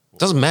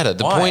 Doesn't matter.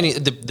 The Why? point is,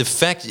 the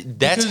fact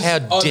that's Because- how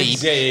Oh,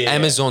 deep yeah.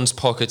 Amazon's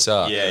pockets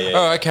are. Yeah.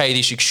 Oh, okay,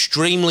 this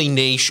extremely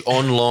niche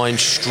online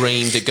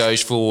stream that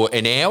goes for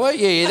an hour.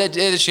 Yeah,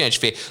 that sounds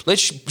fair.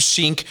 Let's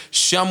sink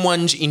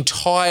someone's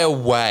entire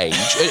wage,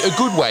 a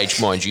good wage,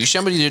 mind you,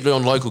 somebody that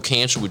on local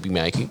council would be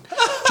making.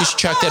 Just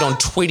chuck that on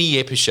 20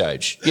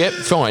 episodes. Yep,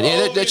 fine.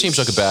 Yeah, that seems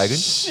like a bargain.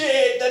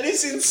 Shit, that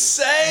is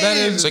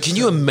insane. So can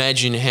you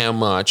imagine how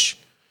much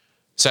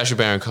Sacha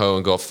Baron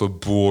Cohen got for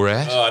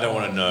Borat? Oh, I don't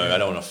want to know. I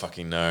don't want to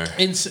fucking know.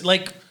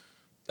 Like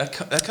That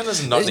kind of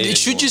does not need It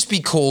should anymore. just be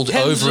called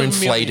Tens of overinflated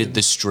millions.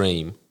 the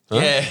stream. Huh?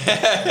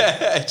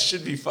 Yeah, it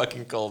should be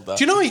fucking called that.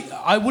 do you know?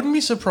 I wouldn't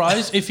be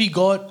surprised if he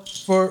got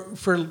for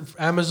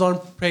Amazon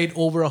paid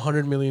over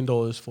 $100 million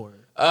for it.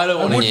 I don't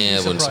want to. Yeah,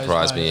 it wouldn't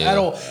surprise me, at yeah.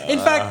 all. In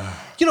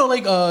fact,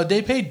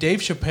 they paid Dave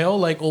Chappelle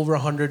like over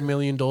 $100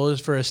 million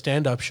for a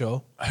stand-up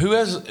show. Who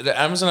has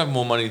Amazon have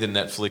more money than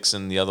Netflix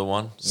and the other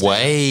one?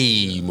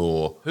 Way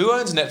more. Who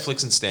owns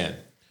Netflix and Stan?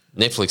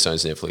 Netflix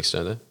owns Netflix,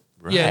 don't they?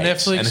 Yeah,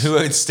 Netflix. And who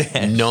owns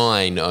Stan?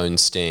 9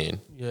 owns Stan.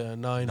 Yeah,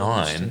 9.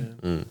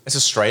 9. It's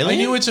Australian. I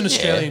knew it's an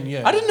Australian,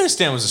 yeah. I didn't know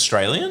Stan was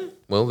Australian.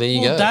 Well, there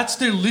you Well, go. that's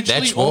their literally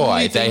That's only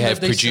why thing they that have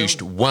produced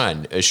sell.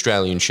 one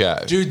Australian show.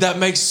 Dude, that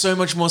makes so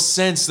much more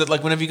sense. That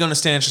like whenever you go on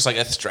Stan, it's just like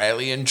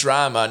Australian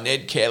drama,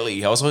 Ned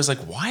Kelly. I was always like,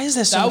 why is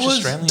there so much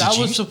Australian? That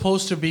was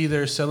supposed to be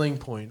their selling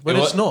point, but It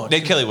it's wa- not.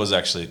 Ned Kelly was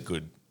actually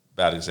a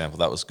bad example.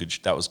 That was good.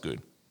 That was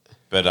good.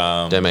 But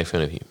Don't make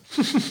fun of him.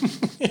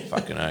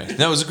 fucking hell.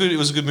 No, it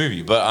was a good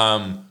movie. But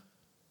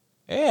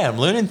yeah, I'm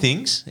learning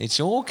things. It's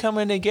all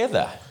coming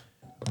together.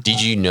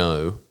 Did you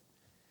know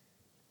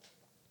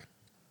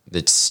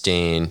that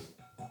Stan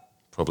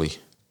probably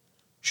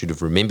should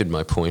have remembered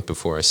my point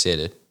before I said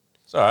it?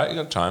 It's all right. You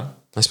got time.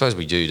 I suppose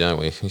we do, don't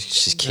we? We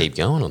just keep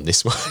going on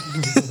this one.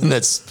 And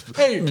that's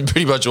Hey.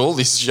 pretty much all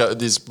this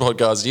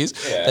podcast is.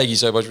 Yeah. Thank you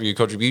so much for your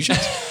contributions.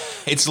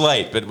 It's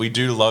late, but we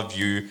do love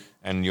you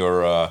and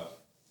your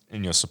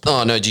support.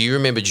 Oh, no, do you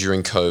remember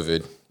during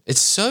COVID?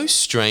 It's so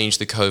strange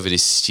that COVID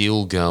is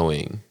still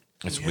going.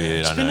 It's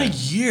weird. It's I been know. a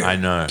year. I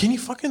know. Can you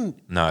fucking?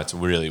 No, it's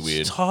really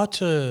weird. It's hard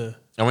to.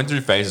 I went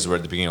through phases where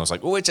at the beginning I was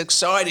like, "Oh, it's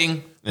exciting,"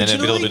 and then you a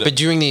know little what? bit. But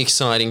during the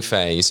exciting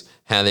phase,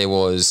 how there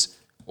was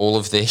all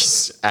of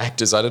these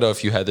actors, I don't know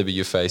if you had them in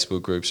your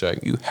Facebook group saying,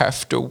 you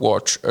have to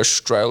watch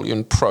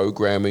Australian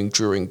programming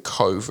during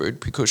COVID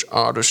because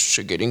artists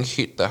are getting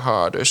hit the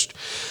hardest.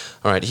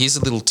 All right, here's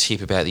a little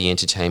tip about the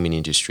entertainment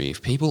industry.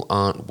 If people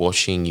aren't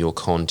watching your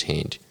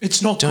content,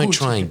 It's not don't good.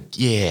 try and,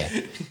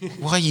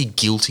 why are you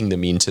guilting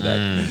them into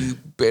that? You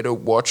better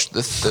watch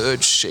the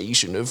 3rd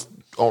season of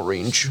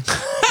Orange.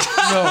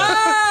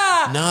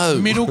 No.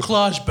 Middle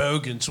class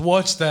bogans.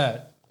 Watch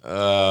that.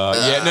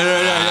 yeah,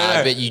 no.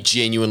 I bet you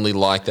genuinely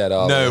like that,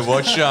 Arlo. No,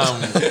 watch watch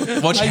I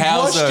watched it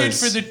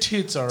Howzos. for the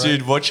tits, all right.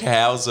 Dude, watch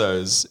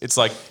Howzos. It's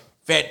like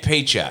Fat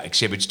Pizza,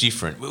 except it's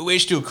different. Well, we're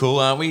still cool,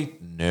 aren't we?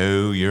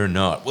 No, you're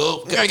not.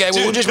 Well, Okay,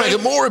 well, we'll just can make I-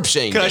 it more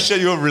obscene. Can I then. show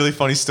you a really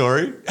funny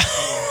story?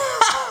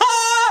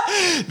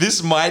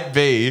 This might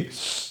be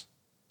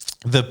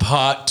the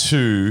part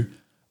 2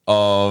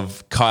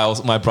 of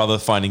my brother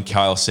finding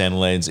Kyle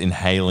Sandilands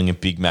inhaling a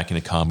Big Mac in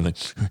a car and being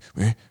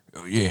like,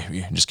 oh, yeah,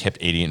 and just kept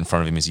eating it in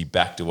front of him as he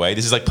backed away.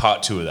 This is like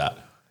part 2 of that.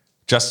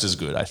 Just as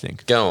good, I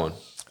think. Go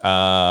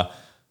on.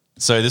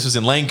 So this was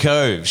in Lane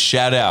Cove.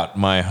 Shout out,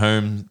 my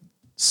home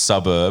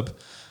suburb.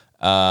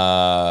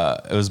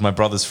 It was my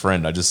brother's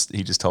friend.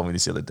 He just told me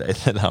this the other day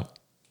that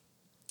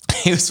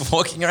he was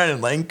walking around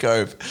in Lane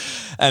Cove,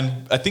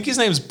 and I think his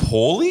name's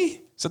Paulie.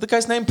 Is that the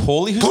guy's name?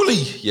 Paulie?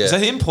 Paulie, yeah. Is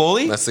that him,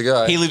 Paulie? That's the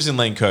guy. He lives in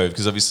Lane Cove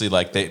because obviously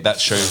like that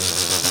show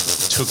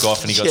took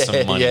off and he got Yeah,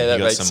 some money. yeah, that he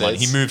got makes some money.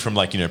 He sense. moved from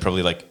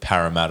probably like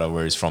Parramatta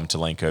where he's from to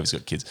Lane Cove. He's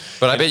got kids.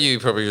 But I bet you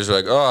probably just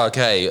like, oh,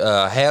 okay,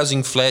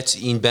 housing flats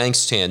in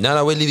Bankstown.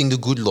 No, we're living the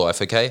good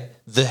life, okay?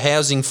 The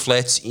housing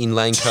flats in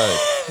Lane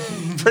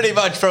Cove. Pretty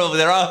much, probably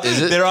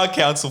Is it? there are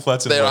council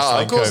flats in There West are,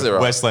 Lane of course Cove. there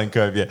are. West Lane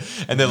Cove, yeah,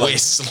 and they're like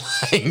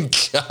West Lane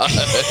Cove.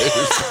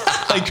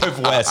 Lane Cove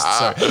West.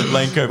 Sorry,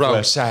 Lane Cove Wrong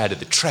West. side of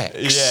the tracks. Yeah,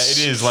 it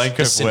is. Lane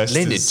Cove St. West.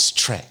 Leonard's is,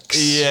 tracks.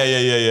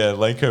 yeah.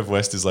 Lane Cove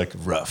West is like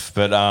rough,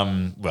 but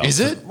well, Is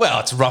it? Well,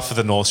 it's rough for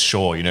the North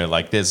Shore. You know,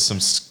 like there's some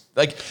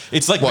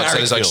it's like What, so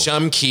there's like Marrickville.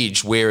 some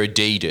kids wear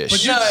Adidas.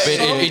 But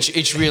you-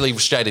 it's really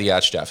state of the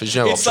art stuff. There's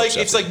no It's off-shop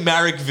like stuff.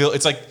 Marrickville.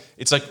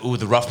 It's like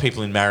the rough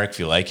people in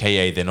Marrickville,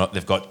 aka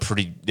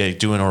they're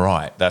doing all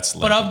right. That's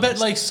But I bet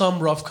like some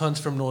rough cunts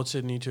from North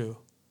Sydney too.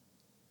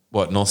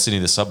 what North Sydney,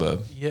 the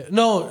suburb. Yeah,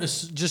 no,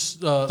 it's just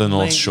The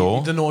North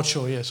Shore? The North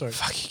Shore, yeah. Sorry.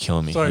 Fuck, you're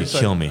killing me. Sorry, you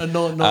sorry. kill me.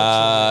 No,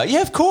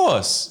 Yeah, of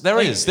course.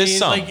 There's in,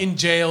 some. like in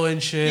jail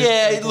and shit.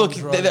 Yeah, Like, look,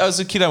 goes wrong. I was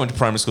a kid. I went to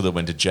primary school that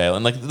went to jail,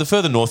 and like the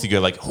further north you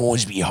go, like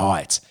Hornsby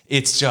Heights,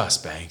 it's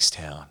just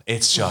Bankstown.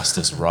 It's just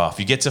as rough.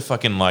 You get to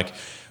fucking like,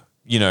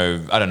 I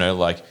don't know,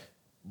 like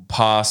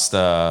past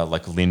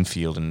like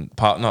Linfield and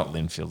not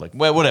Linfield, like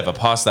whatever,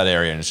 past that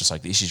area, and it's just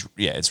like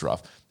it's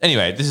rough.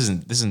 Anyway, this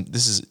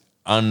is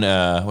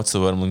what's the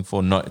word I'm looking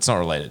for? No, it's not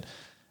related.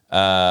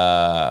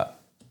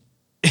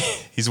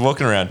 He's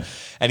walking around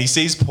and he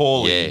sees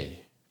Paulie.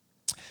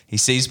 yeah. He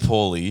sees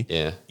Paulie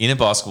Yeah. in a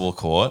basketball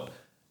court,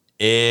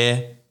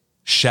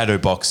 shadow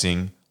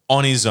boxing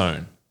on his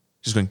own.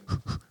 Just going,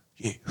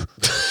 yeah.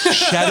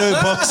 Shadow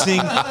boxing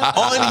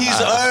on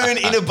his own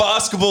in a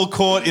basketball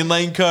court in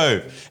Lane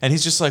Cove. And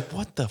he's just like,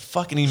 what the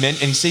fuck? And he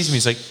sees him,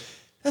 he's like,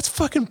 that's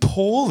fucking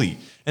Paulie.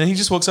 And he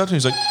just walks up to him,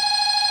 he's like,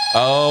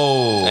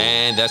 oh.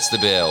 And that's the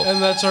bell.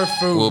 And that's our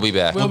food. We'll be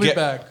back. We'll be Get-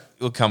 back.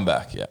 We'll come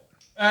back, yeah.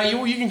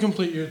 You can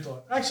complete your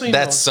thought. Actually,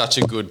 That's such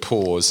a good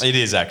pause. It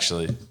is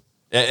actually.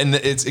 And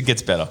it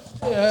gets better.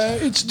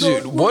 it's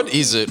Dude, what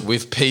is it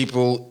with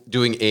people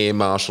doing air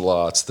martial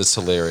arts that's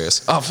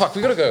hilarious? Oh, fuck,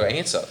 we gotta go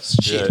answer.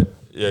 Shit.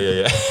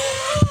 Yeah.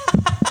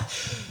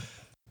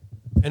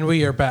 And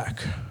we are back.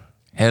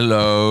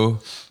 Hello.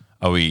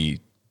 Are we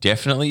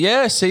definitely?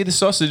 Yeah, see the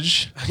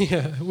sausage.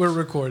 Yeah, we're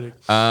recording.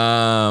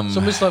 So,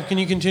 Miss Love, can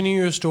you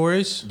continue your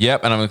stories?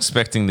 Yep, and I'm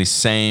expecting the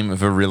same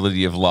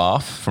virility of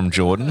laugh from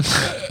Jordan.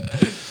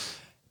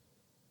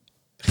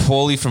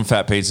 Paulie from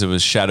Fat Pizza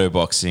was shadow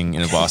boxing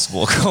in a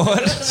basketball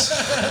court.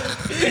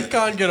 It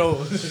can't get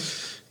old.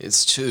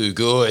 It's too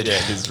good. Yeah,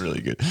 it's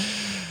really good.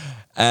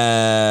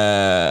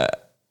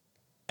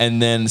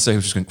 And then, so he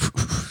was just going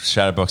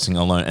shadowboxing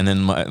alone. And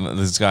then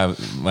this guy,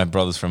 my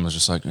brother's friend, was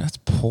just like, that's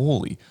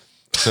Paulie.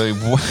 So he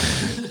walked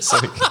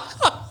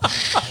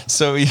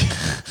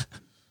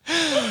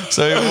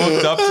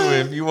up to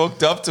him. He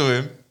walked up to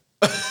him.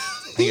 And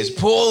he goes,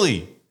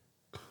 Paulie.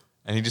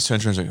 And he just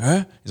turns around and is like,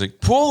 huh? He's like,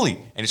 Paulie.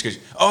 And he just goes,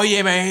 oh,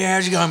 yeah, mate. Yeah,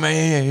 how's it going,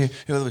 mate?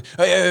 Yeah.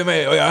 Oh, yeah,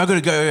 mate. Oh, I got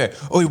to go. Yeah.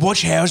 Oh,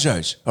 watch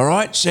Housos. All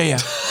right? See ya.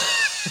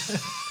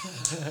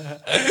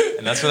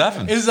 And that's what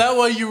happened. Is that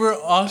why you were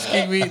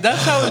asking me?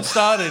 That's how it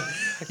started.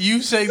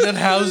 You saying that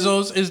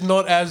Housos is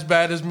not as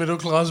bad as middle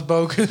class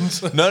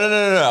Bogans. No.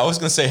 I was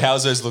going to say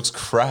Housos looks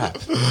crap.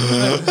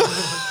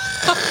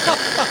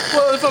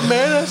 Well, if a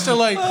man has to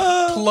like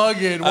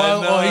plug it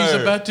while he's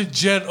about to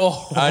jet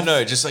off. I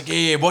know, just like,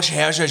 yeah, watch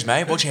Housos,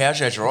 mate. Watch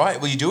Housos, all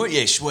right? Will you do it?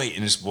 Yeah, sweet.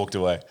 And just walked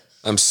away.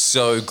 I'm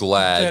so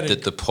glad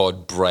that the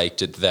pod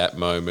braked at that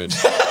moment.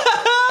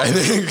 And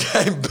then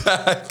came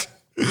back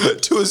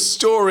to a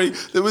story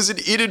that was an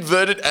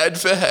inadvertent ad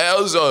for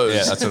Housos.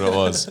 Yeah, that's what it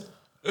was.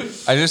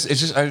 It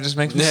just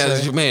makes me Now,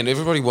 say, man,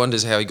 everybody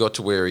wonders how he got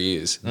to where he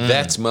is.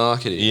 That's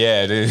marketing.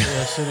 yeah, dude.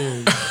 Yes, it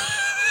is.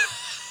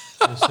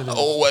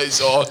 Always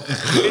on.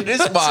 It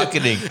is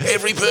marketing.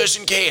 Every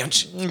person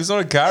counts. It's not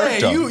a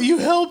character. Hey, you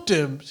helped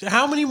him.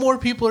 How many more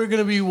people are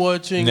going to be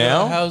watching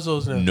now?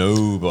 Housos now?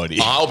 Nobody.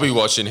 I'll be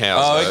watching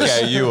Housos. Oh,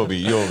 okay, you will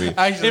be.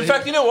 Actually- In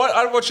fact, you know what?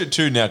 I'd watch it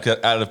too now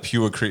out of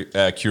pure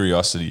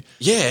curiosity.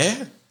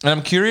 Yeah. And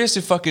I'm curious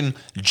if fucking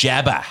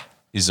Jabba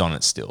is on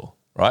it still,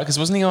 right? Because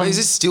wasn't he on? Is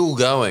it still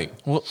going?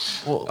 Well,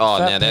 Oh,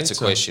 Fat now that's a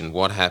Pizza. question.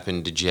 What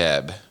happened to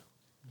Jab?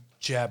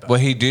 Jabba. Well,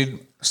 he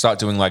did start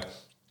doing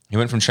he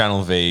went from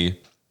Channel V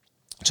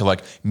to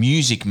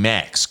Music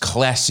Max,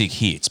 classic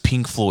hits,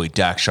 Pink Floyd,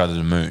 Dark Side of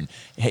the Moon.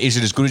 Is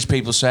it as good as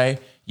people say?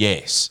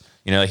 Yes.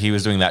 You know, he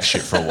was doing that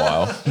shit for a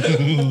while.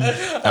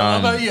 How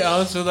about you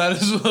answer that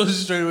as well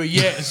straight away?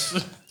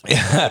 Yes. But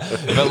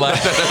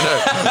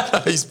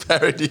He's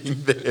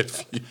parodying their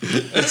view.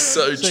 It's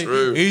so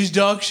true. Is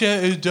Dark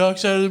Side of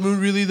the Moon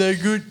really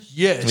that good?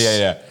 Yes.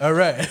 Yeah. All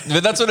right.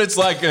 But that's what it's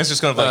like. And it's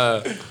just kind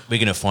of we're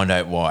going to find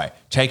out why.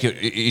 Take it.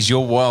 Is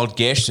your wild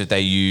guess that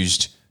they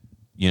used,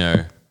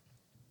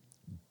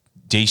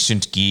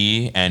 decent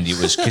gear and it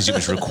was because it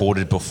was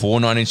recorded before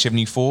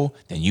 1974?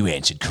 Then you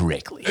answered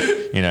correctly.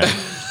 It's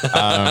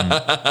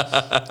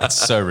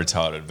so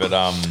retarded. But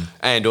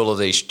And all of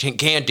these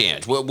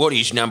countdowns. What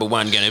is number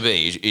one going to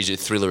be? Is it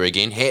Thriller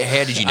again? How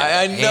did you know?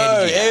 I How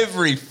know did you know?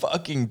 every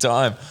fucking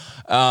time.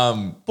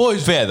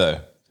 Boys. Fair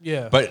though.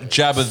 Yeah. But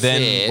Jabba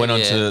then Yeah, went on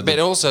yeah. to. But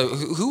also,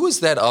 who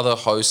was that other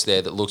host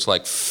there that looked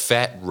like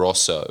Fat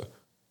Rosso?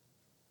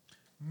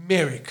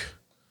 Merrick.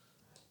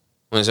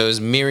 Well, so it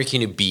was Merrick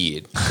in a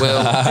beard.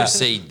 Well,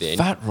 proceed then.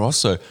 Fat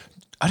Rosso.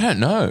 I don't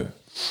know.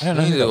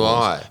 Neither who that do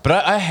was. I. But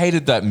I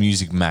hated that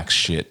Music Max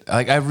shit.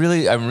 I'm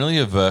really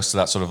averse to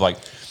that sort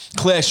of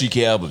classic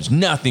albums.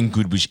 Nothing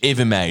good was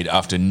ever made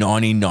after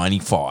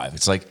 1995.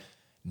 It's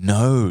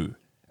no,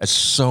 it's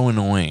so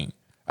annoying.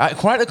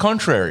 Quite the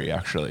contrary,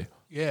 actually.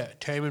 Yeah,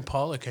 Tame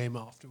Impala came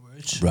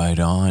afterwards. Right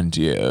on,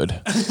 dude.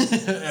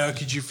 How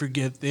could you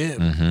forget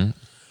them?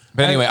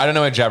 But anyway, I don't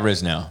know where Jabba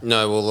is now.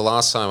 No, well, the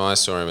last time I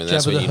saw him, and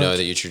that's Jabba when the you know Hutt.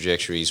 that your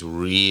trajectory is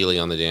really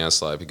on the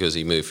downslope because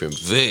he moved from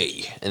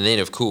V, and then,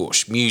 of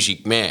course,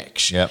 Music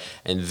Max. Yep.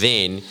 And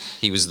then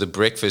he was the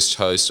breakfast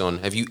host on,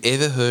 have you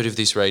ever heard of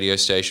this radio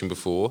station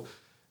before?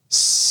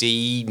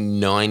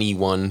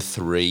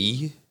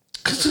 C91.3?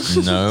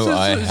 No,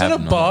 I Is have that a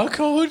not.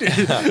 barcode?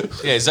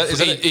 Yeah, is that an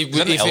If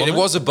it element?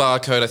 was a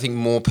barcode, I think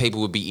more people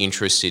would be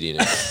interested in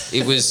it.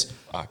 It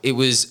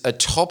was a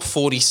top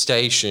 40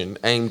 station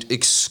aimed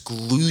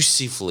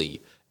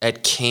exclusively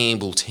at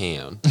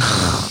Campbelltown.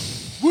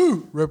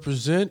 Woo!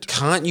 Represent.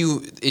 Can't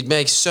you? It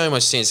makes so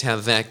much sense how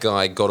that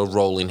guy got a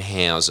role in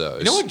Housos.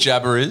 You know what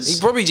Jabba He is?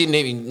 probably didn't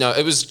even know.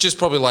 It was just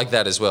probably like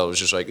that as well. It was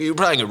just like, you're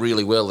playing it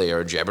really well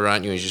there, Jabba,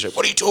 aren't you? And he's just like,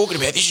 what are you talking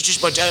about? This is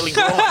just my daily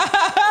grind.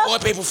 Why are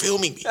people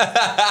filming me?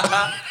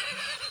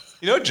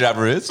 You know what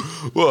Jabba is?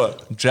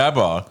 What?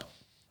 Jabba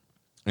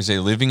is a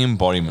living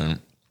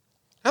embodiment.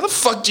 How the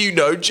fuck do you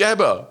know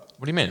Jabba?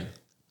 What do you mean?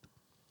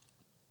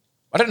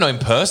 I don't know him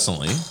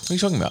personally. What are you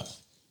talking about?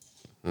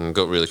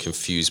 Got really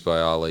confused by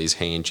Ali's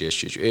hand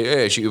gestures.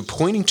 You're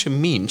pointing to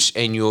Minch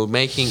and you're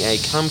making a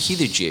come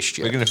hither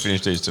gesture. We're going to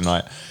finish these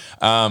tonight.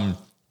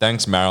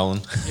 Thanks, Marilyn.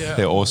 Yeah.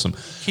 They're awesome.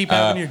 Keep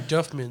having your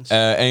duff mints.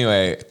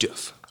 Anyway,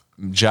 Duff.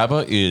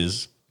 Jabba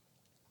is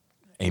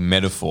a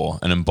metaphor,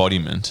 an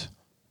embodiment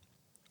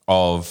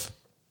of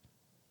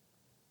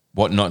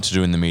what not to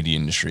do in the media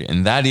industry.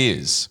 And that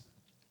is...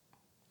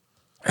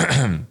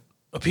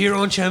 Appear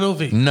on Channel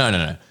V.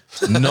 No.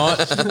 Not...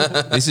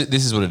 this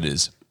is what it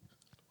is.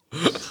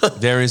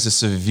 There is a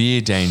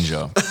severe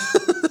danger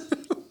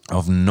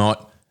of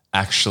not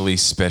actually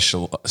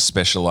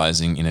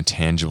specializing in a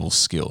tangible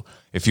skill.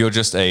 If you're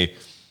just a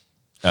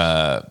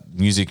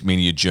music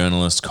media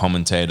journalist,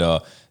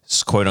 commentator,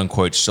 quote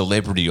unquote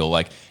celebrity or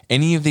like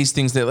any of these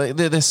things,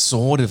 they're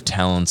sort of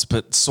talents,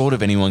 but sort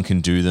of anyone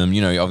can do them.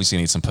 You know, obviously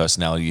you need some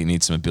personality, you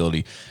need some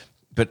ability,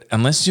 but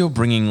unless you're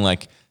bringing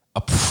like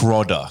a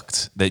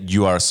product that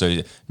you are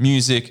associated,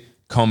 music,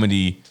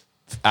 comedy,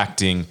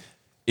 acting,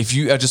 if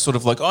you are just sort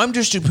of like, I'm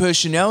just a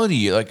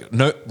personality, like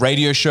no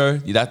radio show,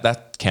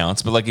 that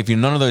counts. But like if you're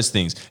none of those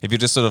things, if you're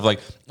just sort of like,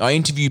 I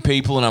interview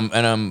people and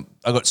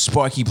I got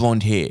spiky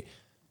blonde hair,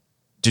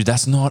 dude,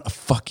 that's not a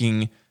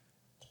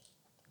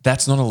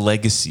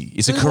legacy.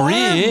 It's a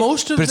career,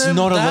 but it's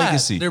not a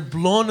legacy. They're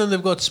blonde and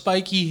they've got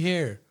spiky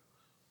hair.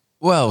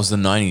 Well, it was the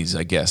 90s,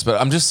 I guess. But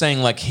I'm just saying,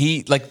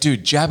 dude,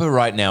 Jabba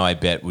right now, I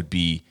bet, would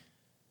be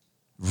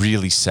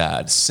really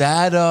sad.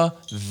 Sadder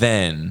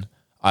than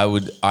I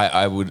would.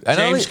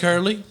 James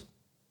Curley?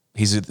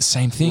 He's the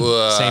same thing.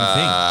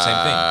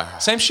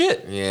 Same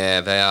shit.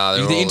 Yeah, they are.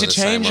 They're They're all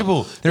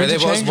interchangeable. The same one. They're But there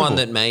was interchangeable. one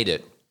that made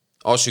it,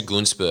 Osher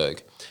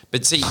Gunsberg.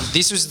 But see,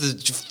 this was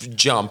the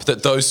jump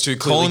that those two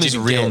clearly Call him his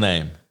didn't real get.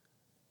 name.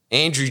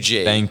 Andrew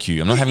G. Thank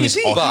you. I'm not having Was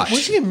this.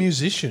 was he a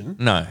musician?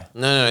 No.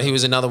 No, he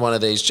was another one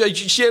of these. Tell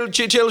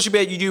us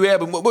about your new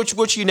album.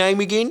 What's your name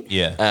again?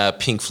 Yeah.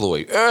 Pink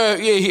Floyd.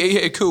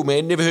 Yeah, cool,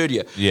 man. Never heard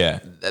you. Yeah.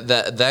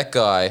 That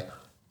guy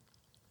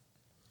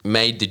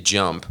made the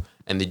jump,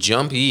 and the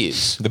jump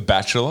is, The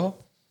Bachelor.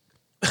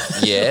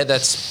 yeah,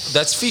 that's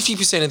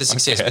 50% of the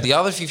success. Okay. But the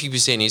other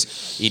 50%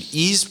 is it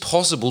is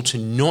possible to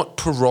not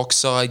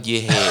peroxide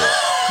your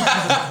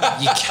hair.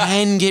 You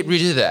can get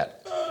rid of that.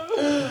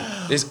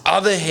 There's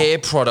other hair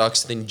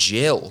products than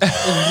gel.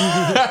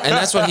 And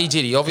that's what he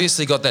did. He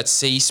obviously got that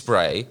sea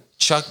spray,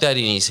 chucked that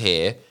in his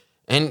hair,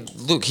 and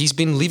look, he's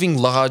been living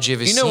large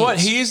ever since. You know what?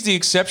 He is the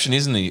exception,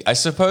 isn't he? I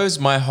suppose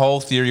my whole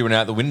theory went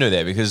out the window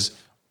there because.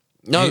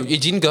 No, it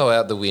didn't go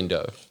out the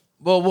window.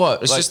 Well,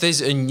 what? It's just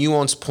there's a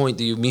nuanced point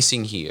that you're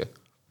missing here,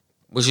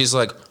 which is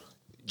like,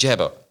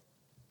 Jabba,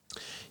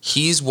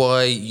 here's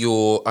why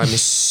you're, I'm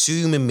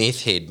assuming, a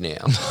meth head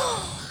now,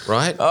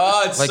 right?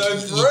 Oh, it's like, so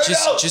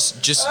you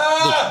just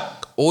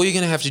look, all you're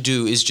going to have to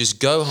do is just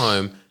go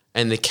home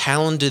and the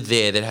calendar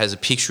there that has a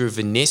picture of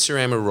Vanessa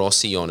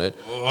Amorosi on it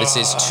that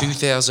says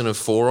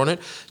 2004 on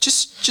it,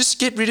 just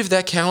get rid of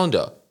that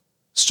calendar.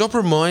 Stop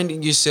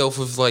reminding yourself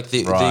of like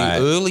the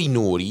early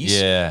noughties.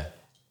 Yeah.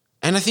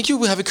 And I think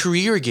you'll have a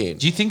career again.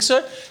 Do you think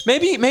so?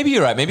 Maybe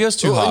you're right. Maybe I was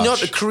too harsh.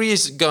 Not a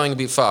career's going a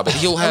bit far, but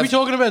he'll Are have. we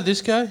talking about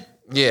this guy?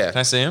 Yeah. Can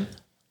I see him?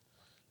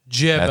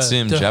 Jabba. That's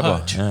him, the Jabba.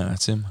 Hutt. Yeah,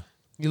 that's him.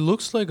 He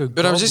looks like a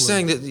But I'm just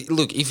saying that,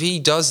 look, if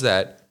he does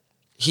that,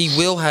 he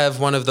will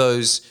have one of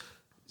those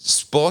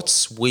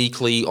spots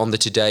weekly on the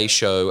Today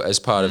Show as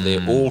part of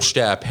their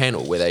all-star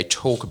panel where they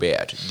talk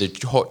about the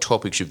hot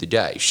topics of the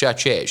day,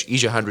 such as,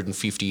 is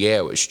 150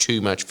 hours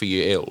too much for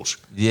your L's?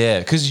 Yeah,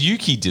 because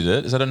Yuki did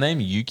it. Is that her name?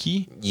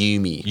 Yuki?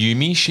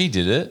 Yumi, she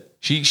did it.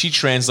 She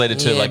translated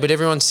to yeah, like. but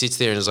everyone sits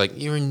there and is like,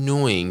 you're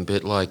annoying,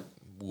 but like,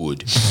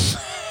 would.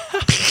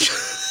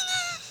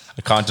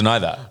 I can't deny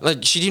that.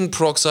 Like, she didn't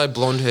peroxide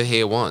blonde her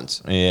hair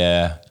once.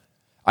 Yeah.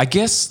 I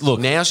guess, look.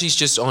 Now she's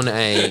just on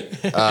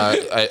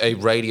a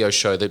radio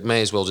show that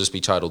may as well just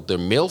be titled The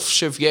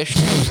MILFs of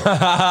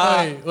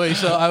Yesterday. Wait,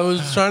 so I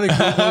was trying to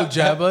Google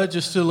Jabba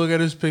just to look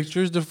at his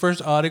pictures. The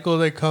first article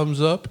that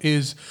comes up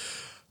is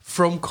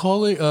from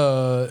calling,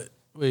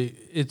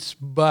 it's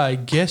by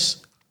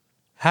Guess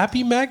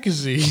Happy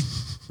Magazine.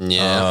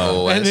 Yeah,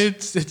 always. And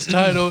it's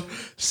titled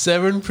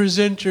 7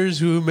 Presenters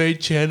Who Made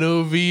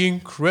Channel V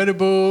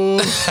Incredible.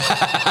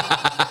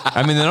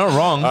 I mean, they're not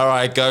wrong. All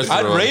right, go through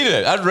I'd it. read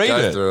it. I'd read Go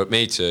it. through it.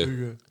 Me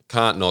too.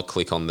 Can't not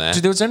click on that.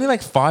 Dude, there was only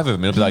like 5 of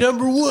them. It'll be like,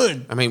 Number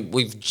 1. I mean,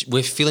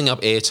 we're filling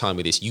up airtime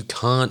with this. You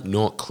can't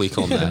not click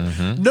on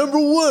that. Number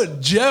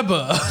 1,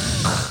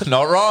 Jabba.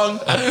 not wrong.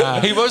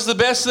 He was the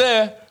best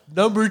there.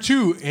 Number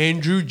 2,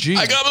 Andrew G.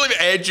 I can't believe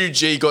Andrew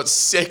G got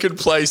second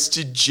place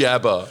to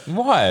Jabba.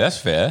 Why? That's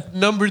fair.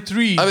 Number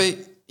 3, I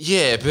mean,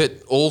 yeah,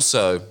 but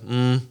also,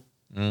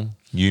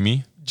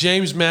 Yumi.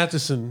 James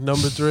Matheson.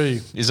 Number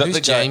 3. Is that who's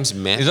the guy? James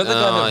Matt? Is that the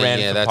guy that ran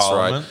yeah, for that's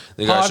Parliament? right.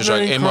 The guy's just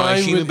Partner like, in am I a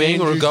crime human with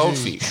being or a Andrew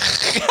G.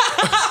 goldfish?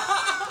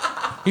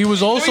 He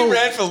was also He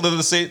ran for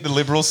the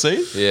Liberal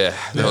seat. Yeah,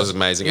 that was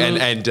amazing.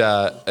 And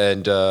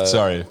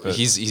Sorry, but-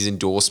 his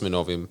endorsement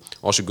of him,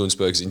 Osher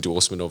Gunsberg's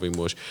endorsement of him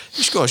was,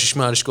 this guy's the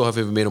smartest guy I've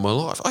ever met in my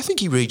life. I think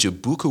he reads a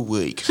book a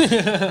week.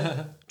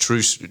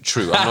 True.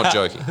 I'm not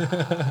joking.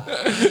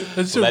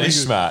 That's That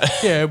is smart.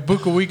 Yeah,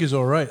 book a week is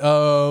all right.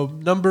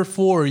 Number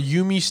 4,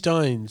 Yumi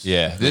Steins.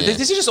 Yeah.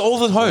 These are just all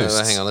the hosts.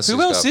 Hang on, let's Who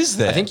just else go. is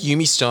there? I think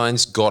Yumi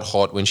Steins got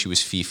hot when she was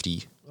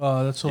 50.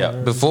 That's all Yeah.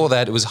 right. Before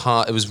that, it was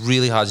hard. It was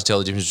really hard to tell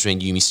the difference between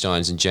Yumi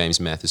Steins and James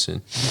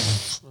Matheson.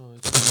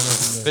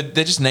 But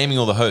they're just naming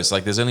all the hosts.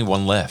 Like, there's only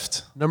one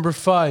left. Number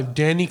 5,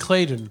 Danny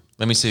Clayton.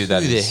 Let me see who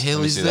that Who the is. hell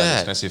Let me is see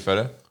that? Can I see a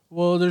photo?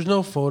 Well, there's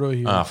no photo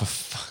here. Oh, for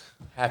fuck.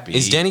 Happy.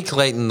 Is Danny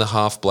Clayton the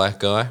half black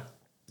guy?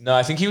 No,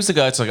 I think he was the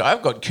guy that's like,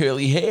 I've got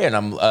curly hair and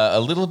I'm a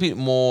little bit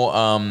more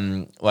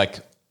like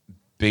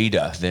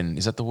beta than,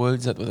 is that the word?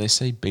 Is that what they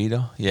say?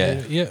 Beta?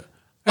 Yeah. Yeah.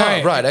 Oh,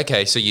 right. right.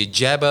 Okay. So you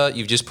Jabba,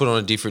 you've just put on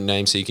a different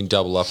name so you can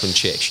double up and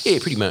check. Yeah,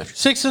 pretty much.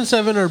 6 and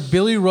 7 are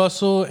Billy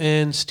Russell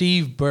and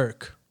Steve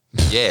Burke.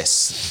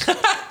 Yes.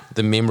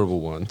 The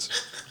memorable ones.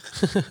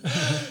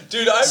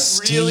 Dude, I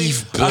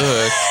Steve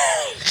Burke.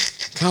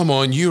 Come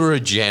on, you were a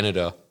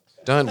janitor.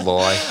 Don't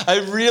lie.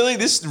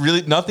 this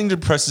really, nothing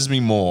depresses me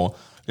more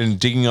than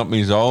digging up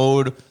these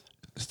old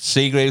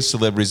C-grade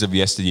celebrities of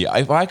yesteryear.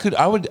 If I could,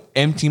 I would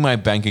empty my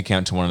bank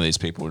account to one of these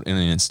people in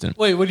an instant.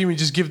 Wait, what do you mean?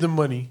 Just give them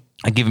money?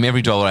 I give them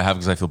every dollar I have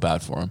because I feel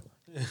bad for them.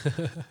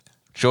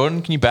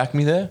 Jordan, can you back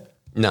me there?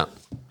 No.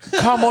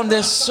 Come on,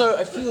 they're so.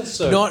 I feel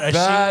so Not a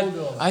bad.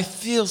 single dollar. I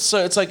feel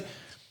so. It's like.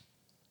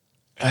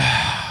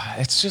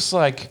 It's just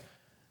like.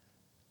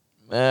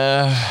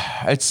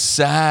 It's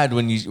sad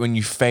when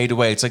you fade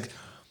away. It's like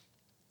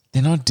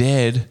they're not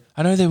dead.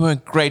 I know they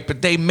weren't great,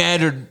 but they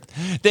mattered.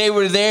 They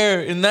were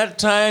there in that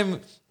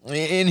time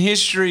in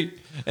history,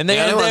 and they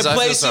had their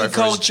place in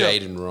culture.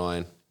 Jade and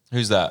Ryan.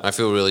 Who's that? I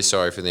feel really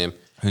sorry for them.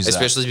 Who's that?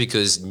 Especially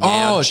because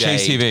now Oh, Jade,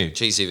 Cheese TV.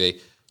 Cheese TV.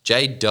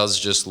 Jade does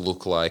just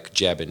look like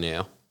Jabba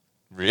now.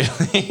 Really?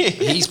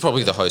 He's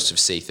probably the host of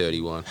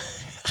C31.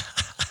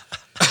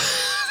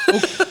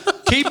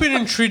 Keeping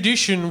in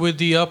tradition with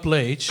the Up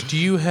Late, do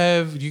you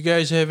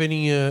guys have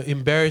any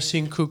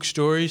embarrassing cook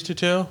stories to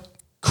tell?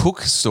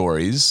 Cook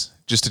stories,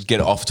 just to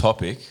get off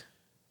topic.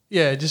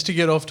 Yeah, just to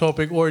get off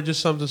topic or just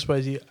something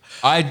spicy.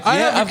 I have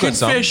I've a got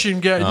some. confession,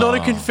 guys. Not a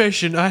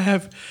confession. I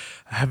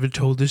haven't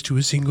told this to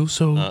a single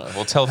soul.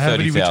 Well, tell I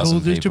haven't even 30,000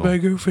 told this to people. my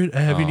girlfriend.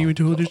 I haven't even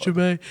told this to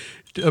my.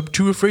 I'm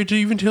too afraid to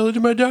even tell it to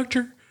my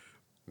doctor.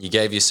 You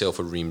gave yourself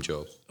a rim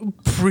job.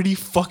 Pretty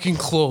fucking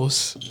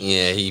close.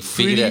 Yeah, he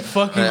figured Pretty out.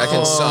 fucking I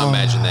can so close.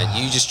 imagine that.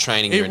 You just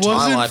training your It entire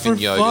wasn't life in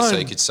for yoga so fun.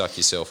 you could suck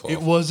yourself off.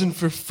 It wasn't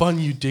for fun,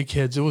 you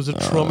dickheads. It was a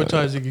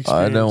traumatizing experience.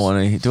 I don't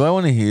want to. Do I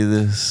want to hear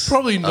this?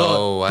 Probably not.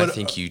 Oh, I but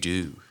think you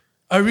do.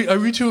 I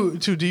read too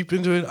deep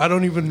into it. I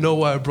don't even know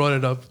why I brought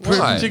it up.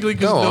 Why? Particularly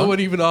because Go no on. one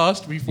even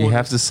asked me for You it.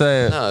 have to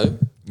say it. No.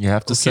 You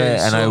have to say Okay,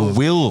 it, and I so-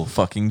 will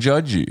fucking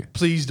judge you.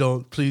 Please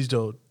don't,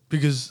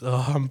 because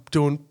I'm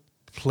doing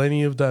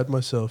plenty of that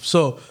myself.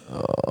 So,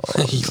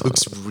 He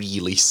looks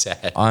really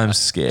sad. I'm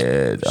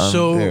scared. I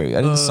So,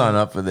 didn't sign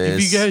up for this. have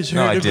you guys heard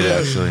No, I of did it?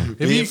 actually. Have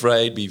Be you-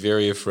 afraid. Be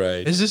very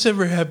afraid. Has this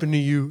ever happened to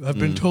you? I've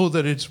been told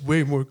that it's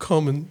way more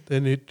common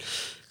than it.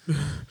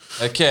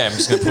 Okay, I'm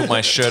just going to put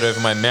my shirt over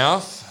my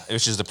mouth,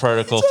 which is the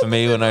protocol for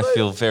me when I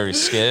feel very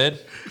scared.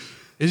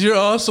 Is your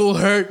asshole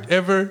hurt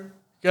ever,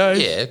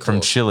 guys? Yeah, of From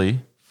course. Chile.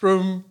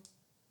 From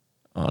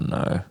Oh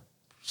no.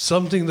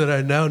 something that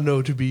I now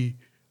know to be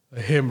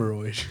a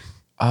hemorrhoid.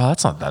 Oh,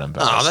 that's not that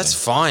embarrassing. Oh, that's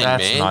fine,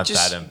 That's man. not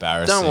Just that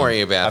embarrassing. Don't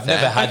worry about I've that.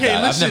 never had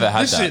that. I've never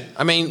had that.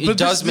 I mean, it But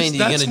does this- mean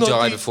that you're that's going to not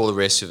die the- before the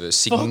rest of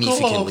us off.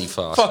 significantly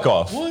faster. Fuck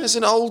off. It's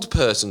an old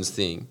person's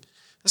thing.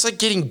 It's like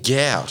getting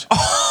gout. It's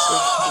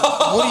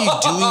like, what are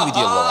you doing with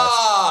your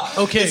life?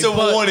 Okay, It's a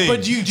warning.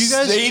 But do you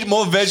guys eat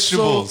more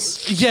vegetables?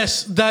 So,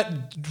 yes, that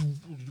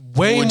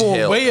way Would more,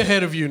 help. way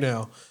ahead of you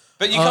now.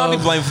 But you can't be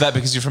blamed for that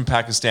because you're from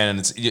Pakistan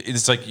and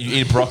it's like you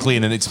eat broccoli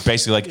and then it's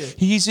basically like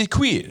he's a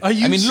queer. Are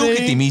you I mean, look at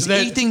saying him. He's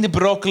that- eating the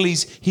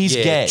broccolis. He's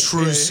Yeah, gay.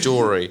 true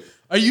story.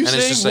 Are you And it's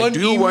saying just like, one do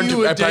you want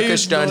emu a day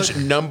is Pakistan's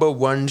not-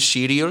 #1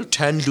 cereal,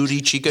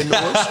 tandoori chicken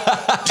noodles?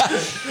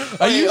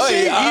 Are you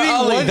saying eating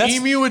Ali, one that's-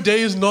 emu a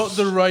day is not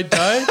the right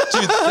diet?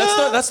 Dude,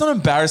 that's not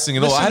embarrassing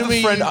at all. I Listen had to a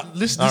me. friend.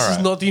 This All is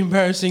right. not the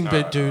embarrassing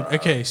bit, dude.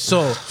 Okay,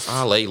 so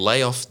Ali,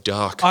 lay off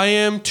dark. I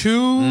am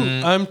too.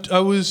 I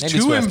was Maybe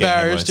it's too worth getting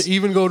embarrassed invoiced. to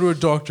even go to a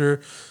doctor,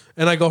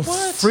 and I got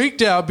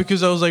freaked out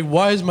because I was like,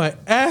 "Why is my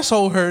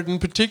asshole hurting?"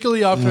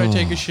 Particularly after I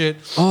take a shit.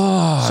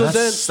 So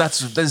then,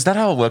 Is that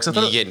how it works? I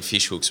You're thought, getting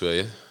fish hooks, were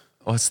you?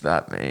 what's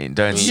that mean?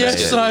 Don't Yes,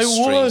 say it. I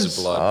Streams was.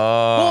 of blood.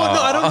 Oh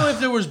no, I don't know if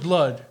there was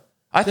blood.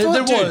 I There- thought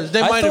there dude, was.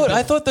 There might have been.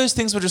 I thought those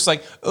things were just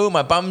like, oh,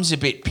 my bum's a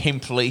bit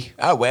pimply.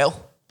 Oh well.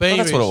 But Oh,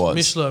 that's what it anyways, was.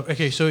 Miss Love.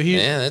 Okay, so he.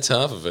 Yeah, that's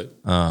half of it.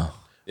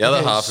 The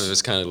other half of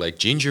it's kind of like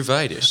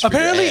gingivitis. for your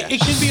Apparently, ass. it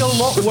can be a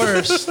lot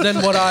worse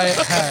than what I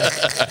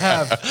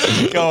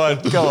have.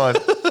 Go on.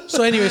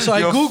 So anyway, so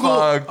You're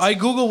fucked. I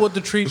Google what the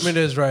treatment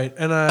is, right?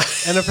 And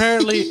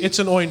apparently it's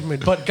an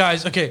ointment. But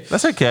guys, okay,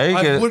 That's okay.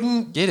 I Get it.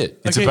 wouldn't Get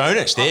it. It's a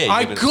bonus there.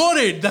 I You give it- got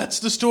it. That's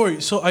the story.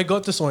 So I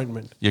got this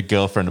ointment. Your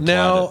girlfriend applied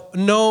Now,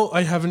 no,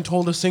 I haven't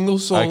told a single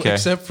soul Okay.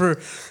 except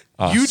for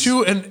you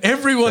two and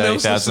everyone it.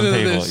 else 30,000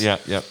 listening to people.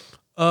 this. Yep.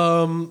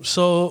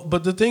 So,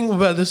 but the thing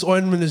about this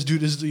ointment is,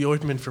 dude, is the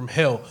ointment from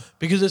hell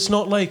because it's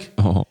not like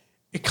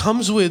it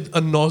comes with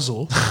a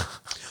nozzle.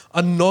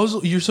 A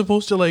nozzle. You're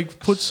supposed to like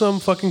put some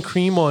fucking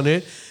cream on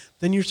it.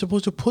 Then you're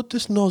supposed to put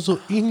this nozzle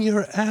in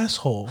your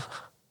asshole,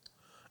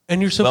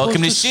 and you're supposed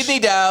Welcome to to Sydney,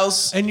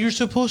 Dales. and you're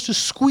supposed to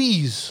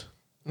squeeze.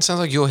 It sounds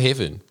like your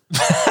heaven.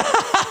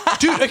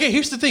 Dude, okay,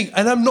 here's the thing,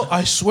 and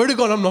I swear to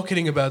God, I'm not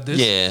kidding about this.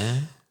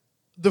 Yeah.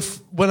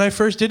 When I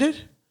first did it,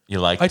 You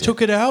liked I it.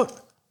 took it out.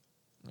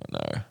 No.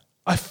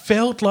 I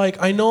felt like,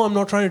 I know I'm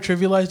not trying to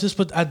trivialize this,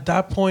 but at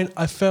that point,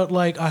 I felt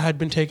like I had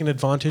been taken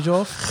advantage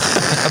of.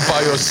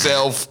 By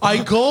yourself. I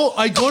go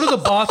to the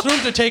bathroom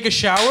to take a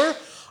shower.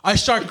 I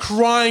start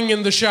crying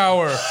in the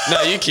shower.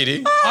 No, you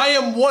kidding? I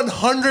am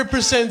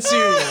 100%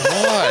 serious.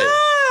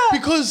 Why?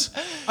 Because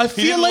I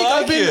feel didn't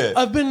like like it.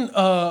 I've been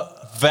it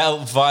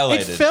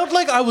Violated. felt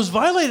like I was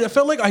violated. I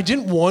felt like I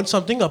didn't want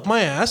something up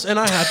my ass and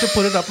I had to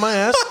put it up my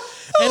ass.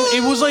 And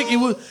it was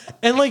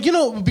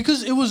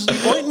because it was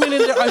the ointment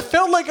in there, I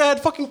felt like I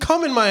had fucking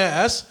cum in my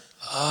ass.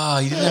 Oh,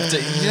 you didn't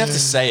have to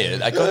say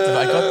it. I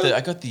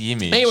got the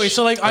image. Anyway,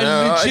 so like I No,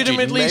 I legitimately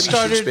didn't. Maybe you should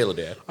started spell it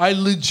out. I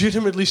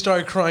legitimately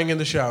started crying in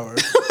the shower.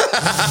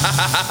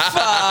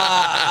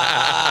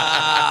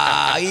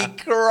 He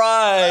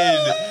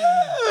cried.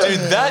 Dude,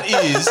 that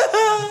is.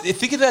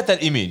 Think about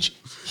that image.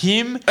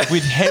 Him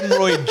with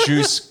hemorrhoid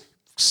juice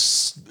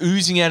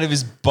oozing out of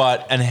his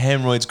butt and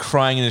hemorrhoids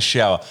crying in the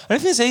shower. I don't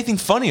think there's anything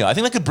funnier. I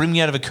think that could bring me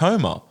out of a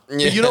coma.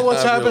 Yeah, You know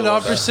what's I really happened want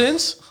after that.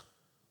 since?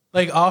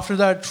 Like after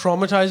that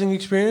traumatizing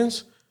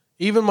experience,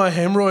 even my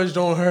hemorrhoids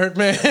don't hurt,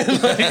 man.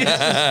 Like,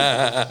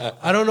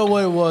 I don't know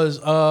what it was,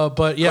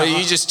 but yeah, Well,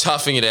 you're just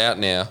toughing it out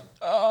now.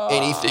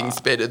 Anything's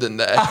better than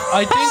that.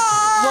 I think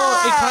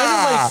it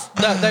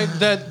kind of like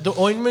that the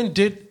ointment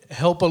did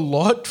help a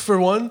lot for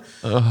one,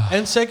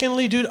 and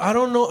secondly, dude, I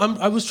don't know.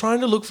 I was trying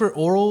to look for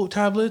oral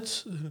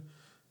tablets,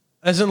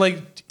 as in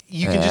like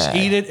you can just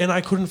eat it, and I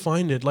couldn't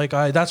find it. Like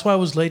that's why I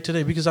was late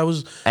today because I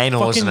was Anal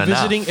fucking wasn't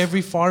visiting enough.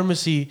 every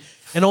pharmacy.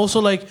 And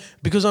also, like,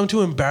 because I'm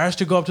too embarrassed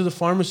to go up to the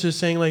pharmacist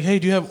saying, like, hey,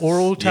 do you have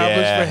oral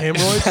tablets Yeah. for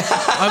hemorrhoids?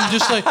 I'm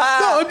just like,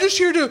 no, I'm just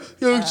here to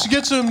to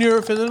get some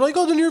Nurofen. And they're like,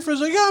 oh, the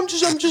Nurofen's like, yeah, I'm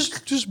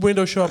just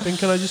window shopping.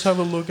 Can I just have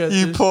a look at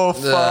You this? poor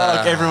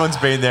fuck. Everyone's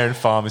been there in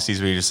pharmacies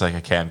where you're just like,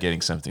 okay, I'm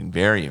getting something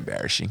very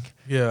embarrassing.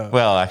 Yeah.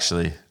 Well,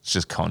 actually, it's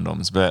just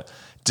condoms. But,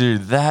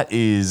 dude, that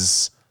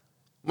is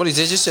What is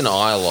there? Just an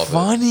aisle of it?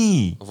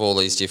 funny. Of all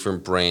these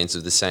different brands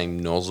of the same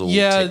nozzle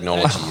Yeah,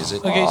 technology, is it?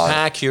 okay, so-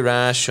 Pack your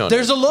ass on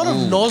There's it. a lot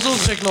of nozzle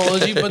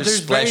technology, but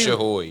there's Splash very,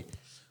 ahoy.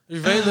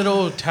 there's very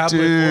little tablet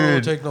oral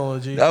Dude.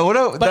 technology.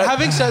 What But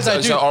having said that,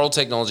 dude, So oral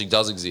technology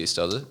does exist,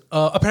 does it?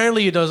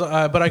 apparently it does,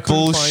 but I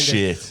couldn't find it.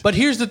 Bullshit. But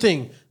here's the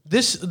thing: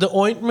 the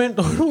ointment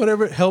or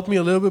whatever helped me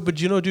a little bit. But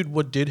you know, dude,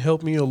 what did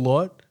help me a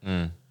lot?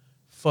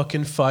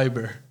 Fucking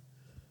fiber.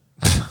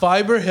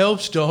 Fiber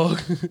helps, dog.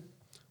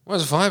 Why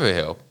does fiber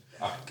help?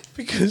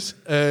 Because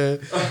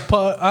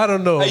I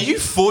don't know. Are you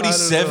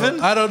 47?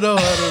 I don't know.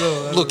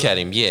 Look at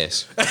him,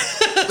 yes.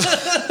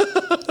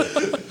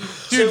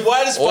 Dude,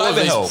 why does All of fiber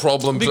these help?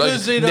 problems.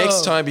 Because Like, it,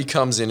 next time he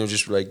comes in and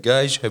just like,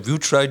 guys, have you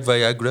tried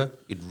Viagra?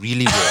 It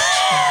really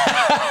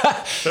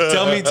works.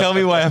 Tell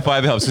me why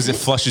fiber helps, because it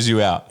flushes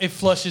you out. It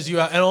flushes you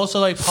out, and also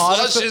like part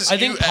of Flushes I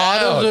think you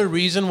part out. of the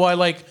reason why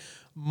like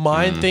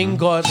my thing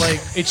got like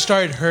it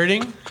started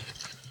hurting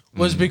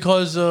was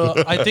because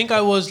I think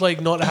I was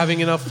like not having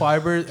enough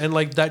fiber, and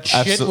like that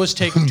shit was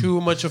taking too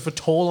much of a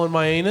toll on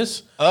my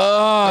anus. Once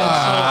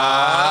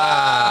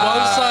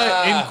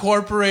I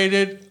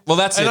incorporated, Well,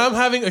 that's and it. I'm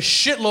having a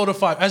shitload of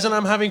fiber, as in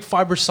I'm having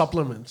fiber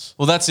supplements.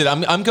 Well, that's it.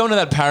 I'm going to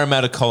that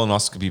Parramatta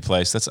colonoscopy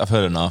place. I've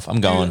heard enough. I'm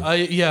going.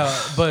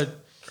 But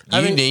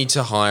You need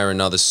to hire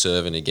another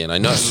servant again. I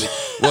know.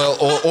 Well,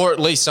 or at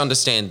least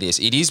understand this.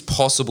 It is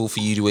possible for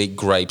you to eat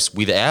grapes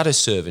without a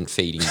servant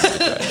feeding you the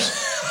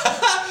grapes.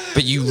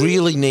 But you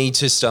really need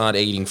to start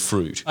eating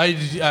fruit.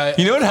 You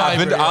know what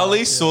happened? fiber, yeah.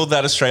 Ali saw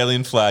that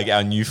Australian flag,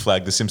 our new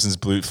flag, the Simpsons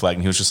blue flag,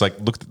 and he was just like,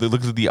 looked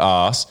at the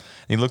arse, and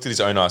he looked at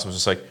his own arse and was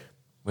just like,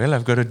 well,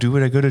 I've got to do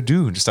what I got to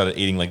do. And just started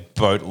eating like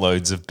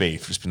boatloads of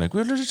beef. Just being like,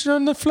 well, it's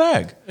on the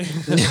flag.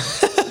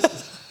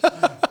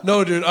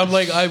 No, dude, I'm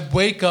like, I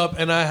wake up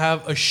and I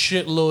have a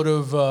shitload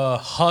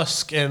of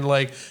husk and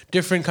like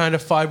different kind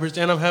of fibers,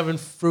 and I'm having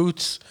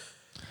fruits.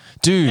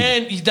 Dude.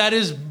 And that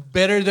is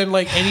better than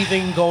like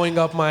anything going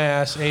up my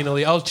ass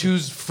anally. I'll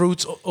choose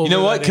fruits over You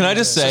know what? that Can I any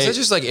just day. So say, it's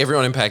just like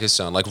everyone in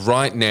Pakistan. Like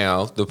right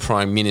now, the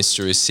Prime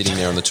Minister is sitting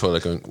there on the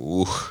toilet going,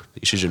 ooh,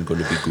 this isn't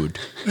going to be good.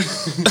 dude,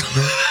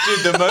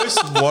 the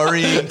most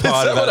worrying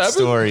part of what that happened?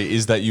 story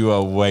is that you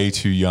are way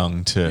too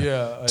young to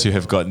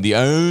have gotten. The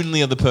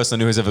only other person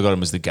who has ever gotten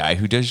was the guy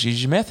who does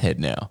use your meth head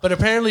now. But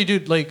apparently,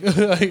 dude, like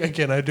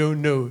again, I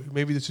don't know.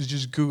 Maybe this is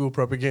just Google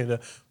propaganda,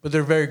 but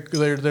they're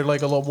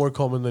like a lot more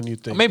common than you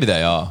think. Maybe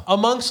they are.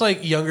 Amongst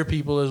like younger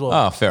people as well.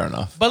 Oh, fair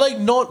enough. But like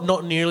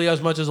not nearly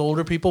as much as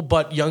older people,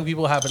 but young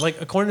people have it. Like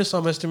according to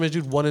some estimates,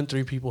 dude, 1 in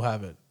 3 people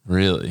have it.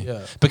 Really?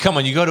 Yeah. But come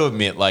on, you got to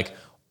admit, like,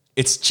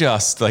 it's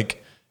just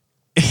like,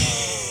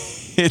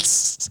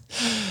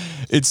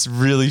 it's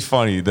really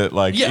funny that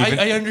like. Yeah,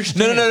 I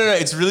understand. No.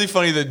 It's really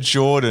funny that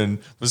Jordan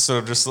was sort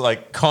of just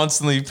like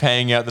constantly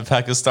paying out the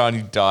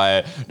Pakistani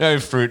diet. No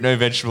fruit, no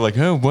vegetable. Like,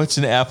 oh, what's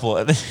an apple?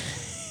 And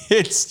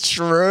it's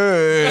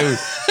true.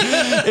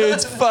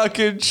 It's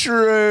fucking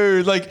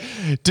true. Like,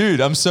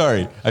 dude, I'm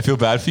sorry. I feel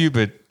bad for you,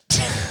 but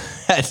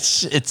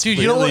it's Dude,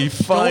 really you know what?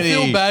 funny.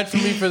 Don't feel bad for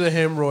me for the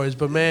hemorrhoids,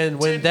 but man,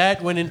 when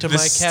that went into The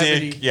my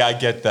cavity, stick. Yeah, I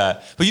get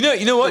that. But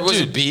you know what, Was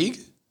dude? it big?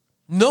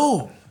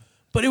 no.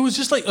 But it was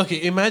just like,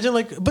 okay, imagine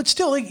like, but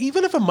still, like,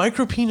 even if a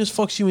micro penis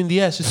fucks you in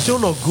the ass, it's still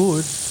not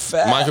good.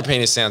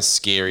 Micropenis sounds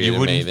scarier You to me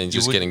wouldn't- than you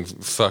just wouldn't-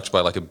 getting fucked by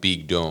like a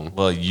big dong.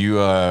 Well, you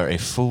are a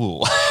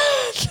fool.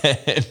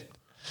 Then.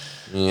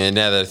 Yeah,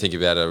 now that I think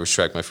about it, I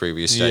retract my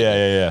previous statement.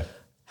 Yeah.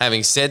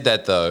 Having said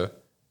that, though,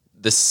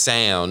 the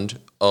sound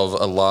of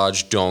a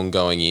large dong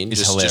going in,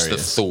 It's just the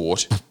hilarious.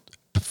 thought,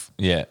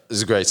 Yeah.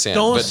 is a great sound.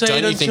 Don't but say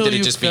don't it you think until that you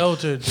it'd just be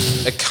felt it,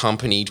 dude.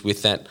 accompanied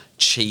with that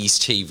cheese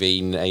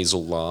TV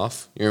nasal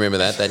laugh? You remember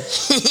that?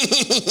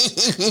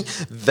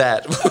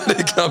 That would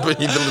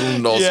accompany the little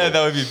nozzle. Yeah,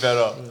 that would be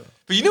better.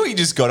 But you know what you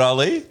just got,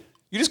 Ali?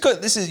 You just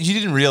got this. You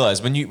didn't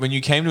realize when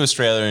you came to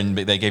Australia and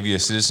they gave you a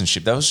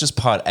citizenship. That was just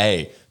part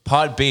A.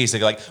 Part B is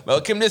they're like,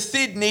 welcome to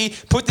Sydney.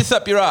 Put this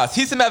up your ass.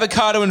 Here's some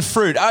avocado and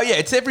fruit. Oh yeah,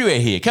 it's everywhere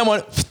here. Come on.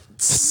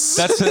 That's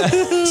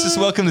it's just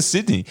welcome to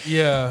Sydney.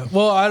 Yeah.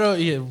 Well, I don't.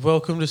 Yeah.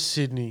 Welcome to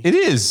Sydney. It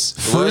is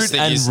The worst fruit thing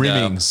and is,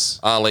 rimmings.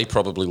 Ali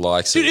probably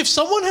likes Dude, it. if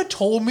someone had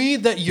told me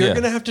that you're Yeah.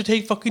 gonna have to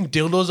take fucking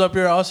dildos up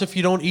your ass if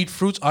you don't eat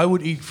fruits, I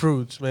would eat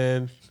fruits,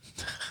 man.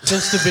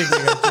 Since the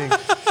beginning, I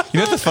think. You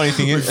know what the funny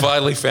thing We is?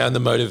 finally found the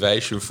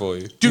motivation for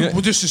you. Dude,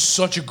 well, this is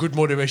such a good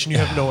motivation. You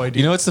have no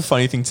idea. You know what's the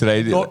funny thing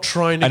today? Not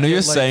trying to I know get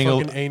you're like saying all,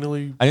 fucking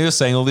anally. I know you're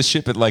saying all this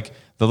shit, but like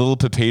the little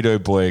Pepito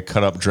boy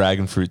cut up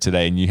dragon fruit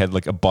today, and you had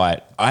like a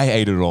bite. I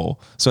ate it all,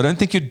 so I don't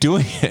think you're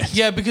doing it.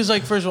 Yeah, because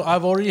like first of all,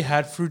 I've already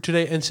had fruit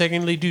today, and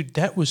secondly, dude,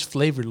 that was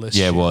flavorless.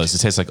 Yeah, it shit. was. It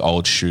tastes like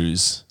old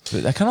shoes.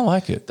 But I kind of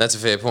like it. That's a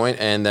fair point,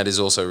 and that is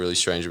also really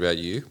strange about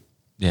you.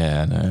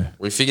 Yeah, I know.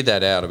 We figured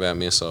that out about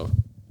Mirsov.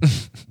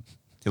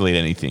 You'll eat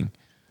anything.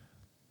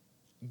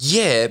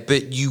 Yeah,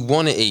 but you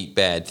want to eat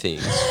bad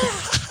things.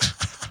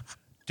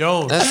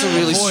 Don't. That's a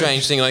really Avoid.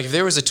 strange thing. Like if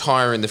there was a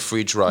tire in the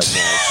fridge right now,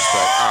 it's just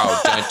like,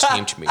 oh, don't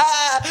tempt me.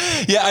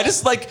 Yeah, I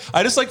just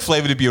like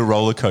flavor to be a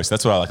roller coaster.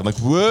 That's what I like. I'm like,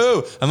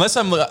 whoa. Unless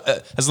I'm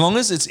as long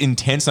as it's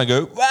intense, and I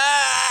go,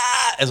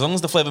 wah! As long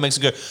as the flavor makes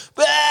it go,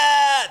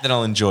 wah! Then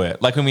I'll enjoy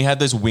it. Like when we had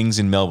those wings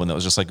in Melbourne, that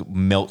was just like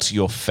melt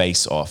your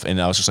face off,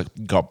 and I was just like,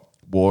 gob,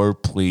 war,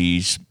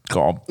 please,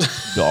 gob,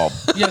 gob.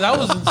 Yeah, that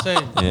was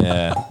insane.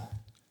 Yeah.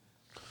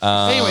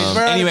 Anyways,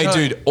 we're out of Anyway, time.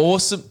 dude,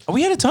 awesome. Are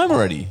we out of time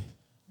already?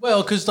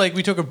 Well, because like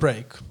we took a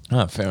break,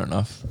 Oh, fair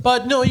enough.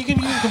 but no, you can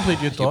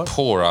complete your thought.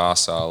 Poor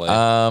ass, Ali.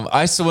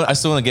 I still want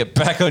to get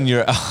back on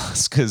your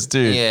ass because,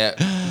 dude, yeah.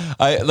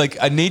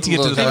 I need to get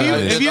to Look, the bottom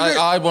of this.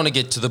 I want to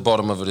get to the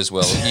bottom of it as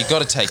well. You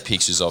got to take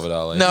pictures of it,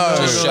 Ali. No.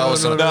 Just show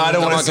us. No, I don't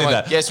Come wanna on, see come on.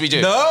 that. Yes, we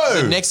do.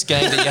 No. The next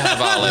game that you have,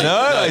 Ali. No,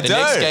 I the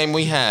next don't. game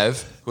we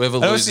have,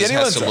 whoever don't see loses has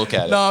anyone's- to look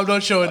at it. No, I'm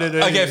not showing it.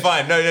 Okay,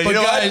 fine. No, But you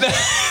know guys-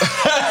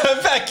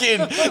 what? Back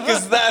in,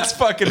 because that's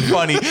fucking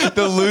funny.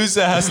 The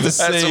loser has to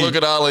see. Has to look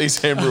at Ali's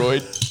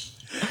hemorrhoid.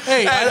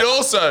 Hey, And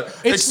also,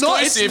 it's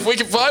not- exclusive, we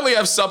can finally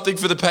have something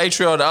for the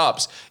Patreon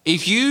ups.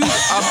 If you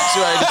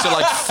upgrade to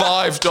like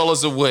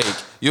 $5 a week,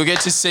 you'll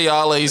get to see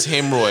Ali's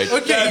hemorrhoid.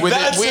 Okay, with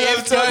that's what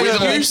I'm talking with a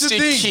about. Here's the lipstick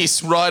thing.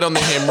 kiss right on the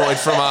hemorrhoid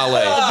from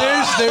Ali.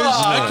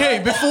 there's okay.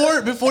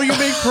 Before you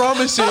make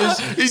promises,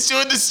 He's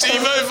doing the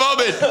Steve-O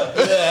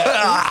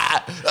vomit.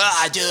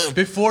 Dude.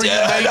 before you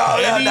make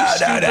any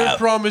stupid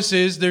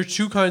promises, there's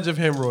two kinds of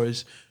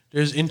hemorrhoids.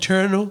 There's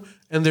internal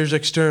and there's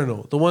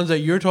external. The ones that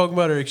you're talking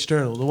about are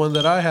external. The one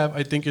that I have,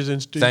 I think, is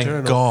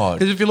internal. God.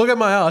 Because if you look at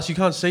my ass, you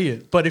can't see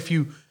it. But if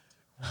you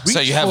reach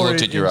So you have for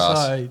looked it at your ass?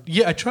 inside,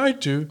 yeah, I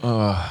tried to,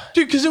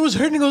 dude, because it was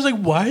hurting. I was like,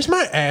 why is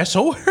my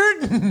asshole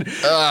hurting? Because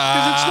it's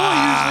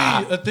not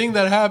usually a thing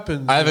that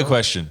happens. I have you a know?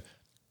 question.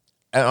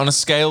 On a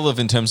scale of,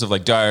 in terms of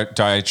like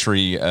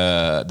dietary,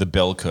 the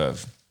bell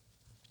curve,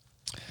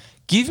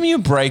 give me a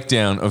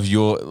breakdown of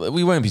your,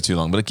 we won't be too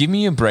long, but give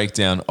me a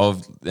breakdown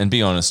of, and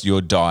be honest,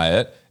 your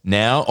diet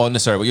now,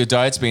 what your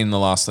diet's been in the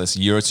last, let's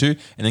say, year or two,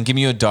 and then give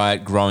me your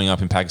diet growing up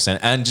in Pakistan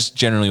and just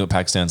generally what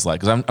Pakistan's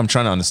like, because I'm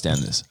trying to understand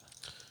this.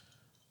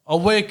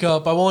 I'll wake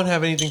up. I won't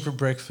have anything for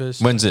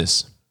breakfast. When's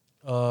this?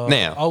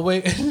 Now, I'll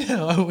wake.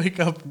 No, I'll wake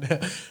up now.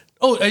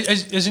 Oh,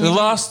 as in The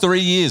last 3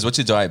 years, what's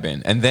your diet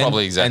been? And then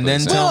Probably exactly And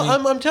then the same. tell Well,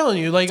 me. I'm telling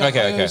you, like,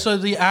 Okay. so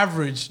the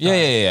average. Yeah,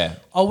 yeah, yeah.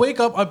 I'll wake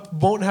up. I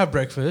won't have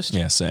breakfast.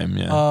 Yeah, same.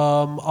 Yeah.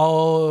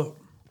 I'll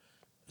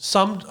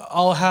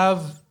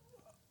have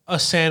a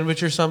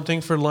sandwich or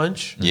something for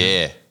lunch,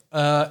 yeah.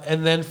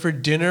 and then for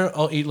dinner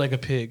I'll eat like a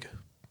pig.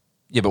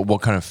 yeah, but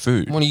what kind of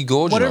food? What are you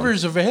gorging Whatever on?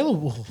 is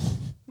available.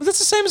 Well, that's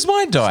the same as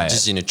my diet.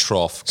 Just in a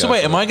trough. So Go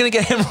wait, for am it. I going to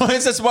get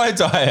hemorrhoids? That's my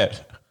diet.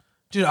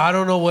 Dude, I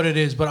don't know what it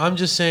is, but I'm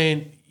just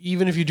saying,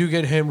 even if you do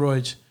get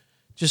hemorrhoids,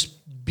 just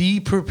be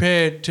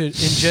prepared to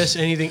ingest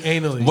anything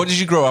anally. What did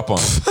you grow up on?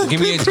 give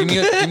me a diet.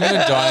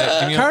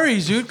 Give me a,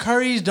 Curries, dude.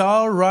 Curries,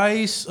 dal,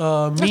 rice, meat,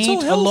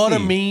 all a lot of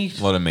healthy. meat.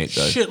 A lot of meat,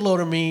 though.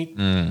 Shitload of meat.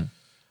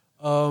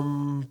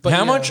 But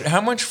How yeah.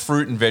 much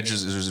fruit and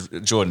veggies is,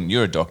 Jordan,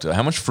 you're a doctor.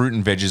 How much fruit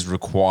and veg is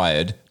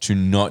required to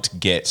not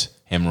get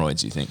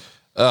hemorrhoids, you think?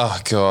 Oh,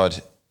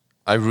 God.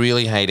 I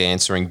really hate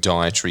answering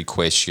dietary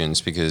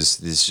questions because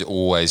there's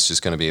always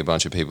just going to be a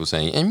bunch of people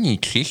saying, I'm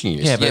nutritionist.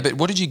 Yeah, Yeah, but- but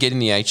what did you get in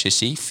the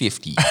HSE?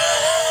 50.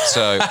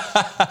 So,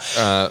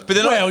 But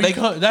they're Well, not, you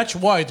can't, that's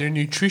why they're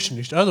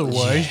nutritionists.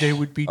 Otherwise, they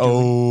would be doing.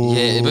 Oh,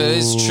 yeah, but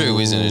it's true,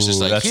 isn't it? It's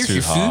just like, that's here's too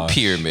your food harsh.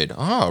 pyramid.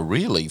 Oh,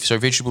 really? So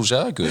vegetables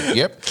are good.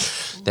 Yep.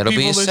 That'll be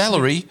People a listen-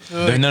 salary.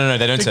 no,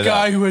 they don't The say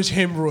guy that. who has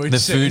hemorrhoids. The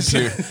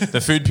says. the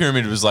food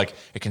pyramid was like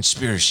a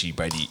conspiracy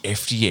by the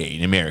FDA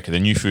in America. The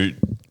new food.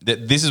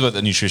 this is what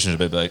the nutritionists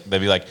would be like. They'd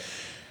be like,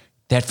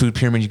 that food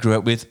pyramid you grew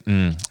up with,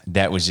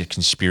 that was a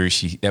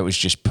conspiracy. That was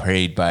just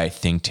prayed by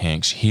think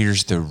tanks.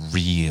 Here's the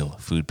real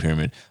food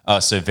pyramid.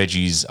 So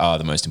veggies are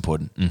the most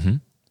important. Mm-hmm.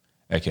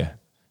 Okay.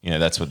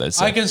 That's what they'd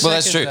say. I can Well,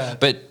 that's true. second that.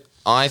 But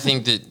I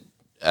think that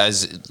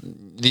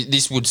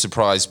this would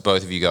surprise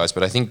both of you guys,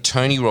 but I think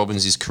Tony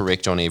Robbins is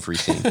correct on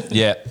everything.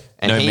 Yeah.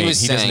 And no he meat.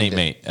 was He doesn't saying eat that-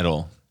 meat at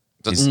all.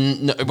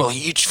 No, well,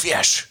 he eats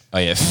fish. Oh,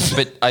 yeah.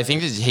 But I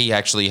think that he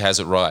actually has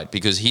it right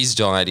because his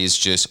diet is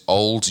just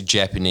old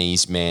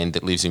Japanese man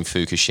that lives in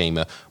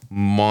Fukushima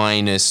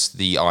minus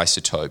the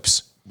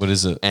isotopes. What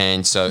is it?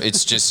 And so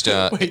it's just,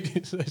 Wait,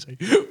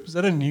 was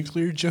that a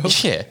nuclear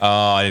joke? yeah. Oh,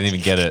 I didn't even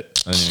get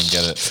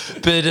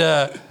it.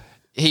 But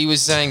he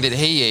was saying that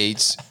he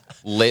eats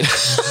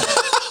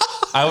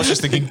I was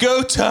just thinking,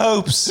 go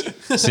Topes!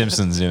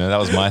 Simpsons, that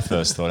was my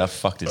first thought. How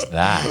fucked is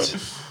that?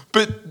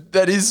 But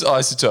that is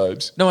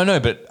isotopes. No, I know,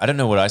 but I don't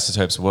know what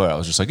isotopes were. I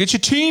was just like, it's your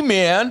team,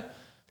 man.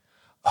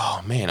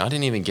 Oh, man, I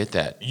didn't even get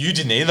that. You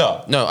didn't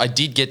either. No, I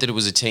did get that it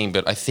was a team,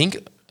 but I think...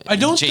 I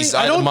don't Jeez,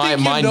 think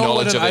you my know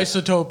knowledge what an of it.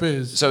 isotope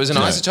is. So is an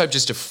isotope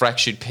just a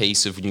fractured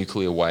piece of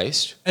nuclear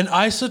waste? An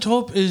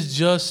isotope is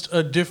just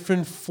a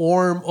different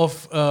form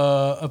of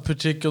a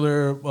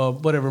particular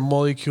whatever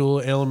molecule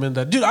element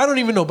that. Dude, I don't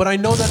even know, but I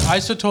know that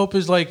isotope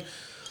is like.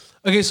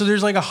 Okay, so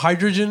there's like a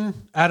hydrogen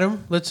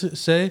atom, let's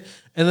say,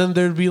 and then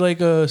there'd be like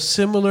a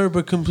similar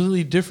but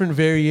completely different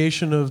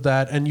variation of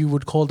that, and you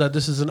would call that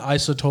this is an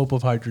isotope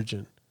of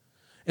hydrogen.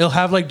 It'll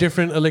have like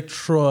different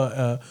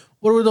what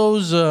were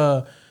those?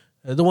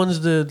 The ones,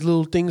 the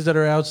little things that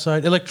are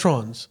outside,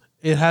 electrons.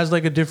 It has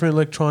like a different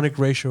electronic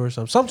ratio or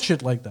something. Some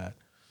shit like that.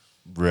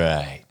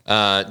 Right.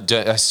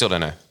 I still don't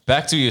know.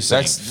 Back to your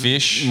saying. That's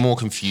Fish. more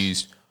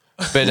confused.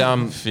 But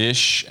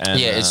Fish and...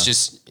 yeah, it's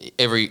just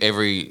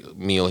every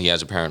meal he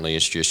has apparently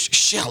is just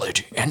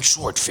shallot and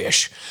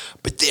swordfish.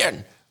 But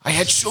then I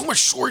had so much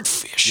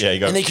swordfish, Yeah, you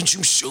got- and they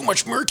consume so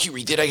much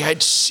mercury that I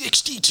had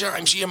 60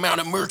 times the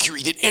amount of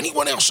mercury that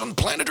anyone else on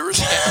planet Earth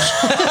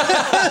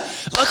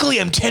has. Luckily,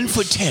 I'm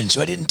 10'10",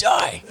 so I didn't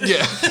die.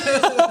 Yeah.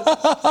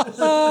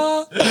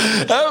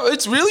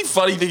 It's really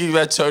funny thinking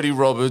about Tony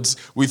Robbins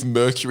with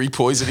mercury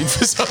poisoning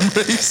for some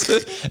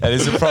reason. That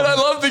is a And I problem.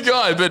 love the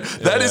guy, but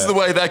that is the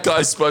way that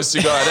guy's supposed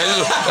to go.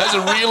 That's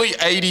a really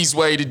 80s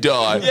way to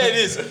die. Yeah, it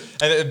is.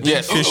 And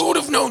Yeah, fish. who would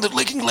have known that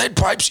licking lead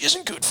pipes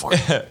isn't good for you?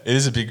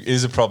 It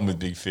is a problem with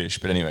big fish.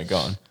 But anyway, go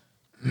on.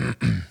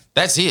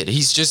 That's it.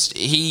 He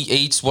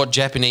eats what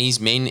Japanese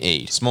men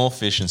eat. Small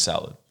fish and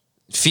salad.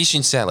 Fish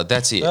and salad.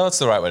 That's it. Well, that's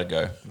the right way to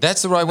go.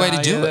 That's the right way to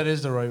Yeah, do that it.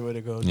 is the right way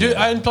to go. Dude,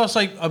 and plus,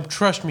 like,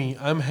 trust me,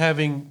 I'm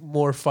having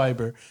more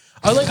fiber.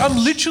 I'm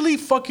literally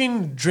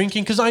fucking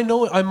drinking because I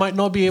know I might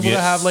not be able to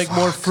have like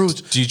more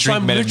fruits. Do you drink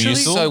I'm literally-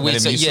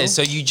 Metamucil?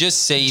 So you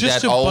just see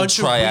just that a old bunch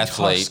of wheat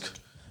triathlete.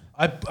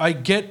 husk. I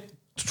get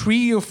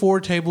 3 or 4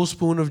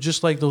 tablespoons of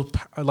just like the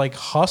like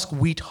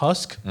wheat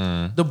husk,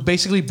 the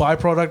basically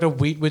byproduct of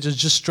wheat, which is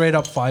just straight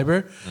up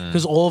fiber,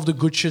 because all of the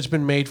good shit's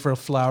been made for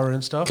flour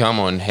and stuff. Come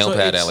on, help So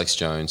out it's- Alex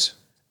Jones.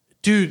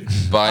 Dude,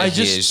 Buy I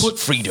his just put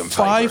freedom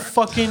 5 fiber.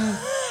 fucking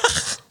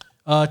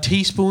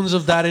teaspoons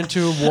of that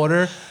into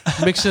water,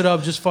 mix it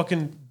up, just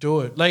fucking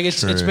do it. Like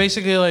it's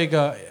basically like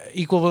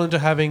equivalent to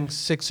having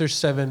 6 or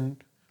 7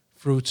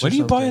 fruits. Where or do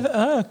you buy something. that?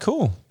 Ah,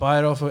 cool. Buy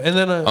it off of, and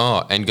then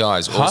Oh, and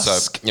guys, also,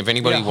 Husk. if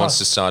anybody Yeah, wants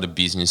to husk. start a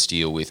business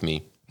deal with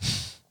me,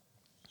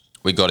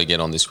 we got to get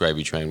on this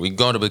gravy train. We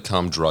got to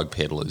become drug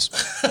peddlers.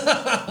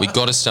 We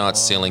got to start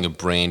selling a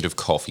brand of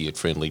coffee at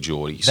Friendly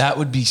Geordie's. That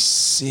would be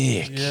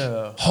sick.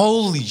 Yeah.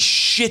 Holy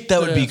shit,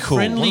 that would be cool.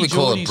 Friendly- What do we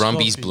call it? Geordie's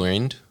Brumby's coffee.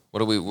 blend? What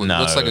do we? No.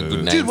 What's like a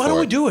good name dude, why for don't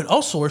we it? do it?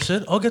 I'll source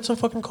it. I'll get some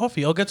fucking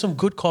coffee. I'll get some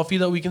good coffee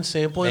that we can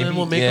sample, and then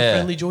we'll make a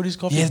Friendly Geordie's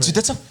coffee. Yeah, brand. dude,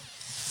 that's a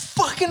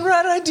fucking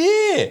rad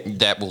idea.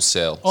 That will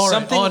sell. All right,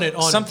 something- on it.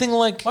 something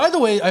like- By the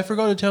way, I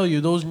forgot to tell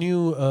you, those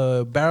new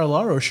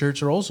Barrelaro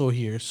shirts are also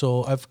here.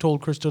 So I've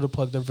told Krista to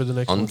plug them for the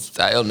next On one.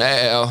 sale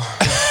now.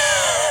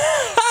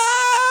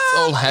 It's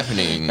all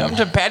happening.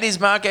 to Paddy's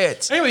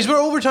Market. Anyways, we're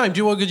over time. Do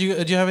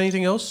you have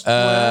anything else?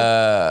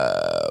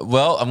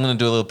 Well, I'm going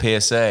to do a little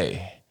PSA.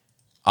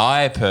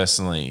 I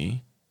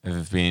personally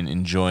have been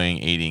enjoying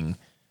eating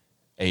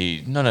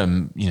a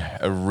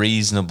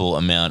reasonable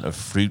amount of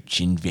fruits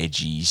and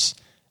veggies,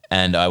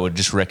 and I would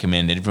just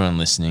recommend everyone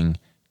listening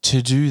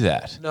to do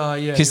that. No,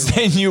 yeah, because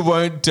you're then you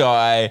won't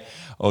die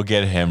or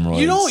get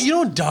hemorrhoids. You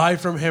don't die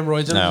from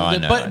hemorrhoids. No, I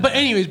know, But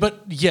anyways,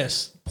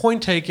 yes,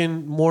 point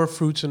taken. More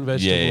fruits and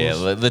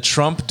vegetables. Yeah. The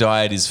Trump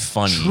diet is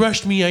funny.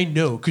 Trust me, I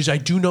know, because I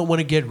do not want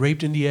to get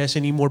raped in the ass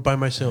anymore by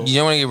myself. You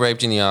don't want to get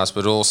raped in the ass,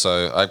 but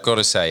also, I've got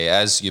to say,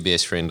 as your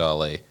best friend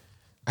Ali,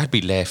 I'd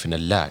be laughing a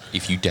lot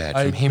if you died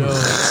I from know.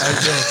 hemorrhoids. I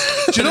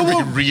know. Do you know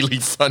That'd what? be really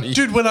funny.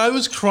 Dude, when I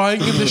was crying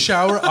in the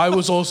shower, I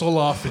was also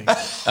laughing.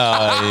 Because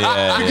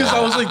I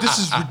was like, this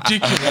is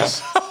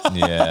ridiculous.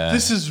 Yeah.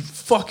 This is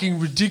fucking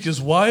ridiculous.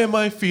 Why am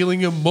I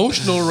feeling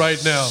emotional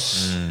right now?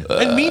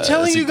 And me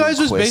telling that's a you guys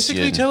good was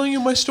basically question. telling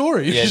you my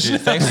story. Yeah,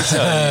 dude, thanks for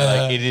telling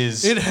me. Like, it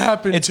is. It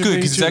happened It's to good me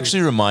because it's too.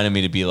 actually reminded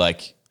me to be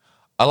like,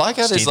 I like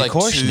how Stay there's the like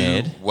course, two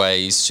Ned.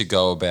 ways to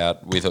go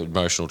about with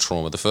emotional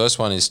trauma. The first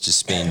one is to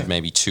spend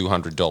maybe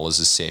 $200 a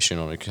session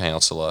on a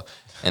counsellor.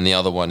 And the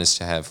other one is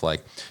to have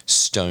like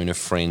stoner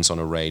friends on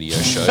a radio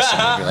show.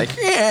 Someone be like,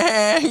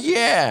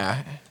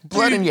 yeah,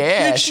 blood in your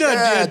ass. It's not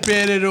that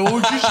bad at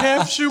all. Just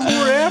have some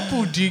more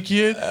apple,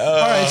 dickhead. All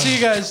right, see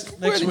you guys next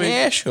Blood in week. your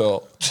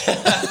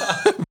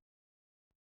asshole.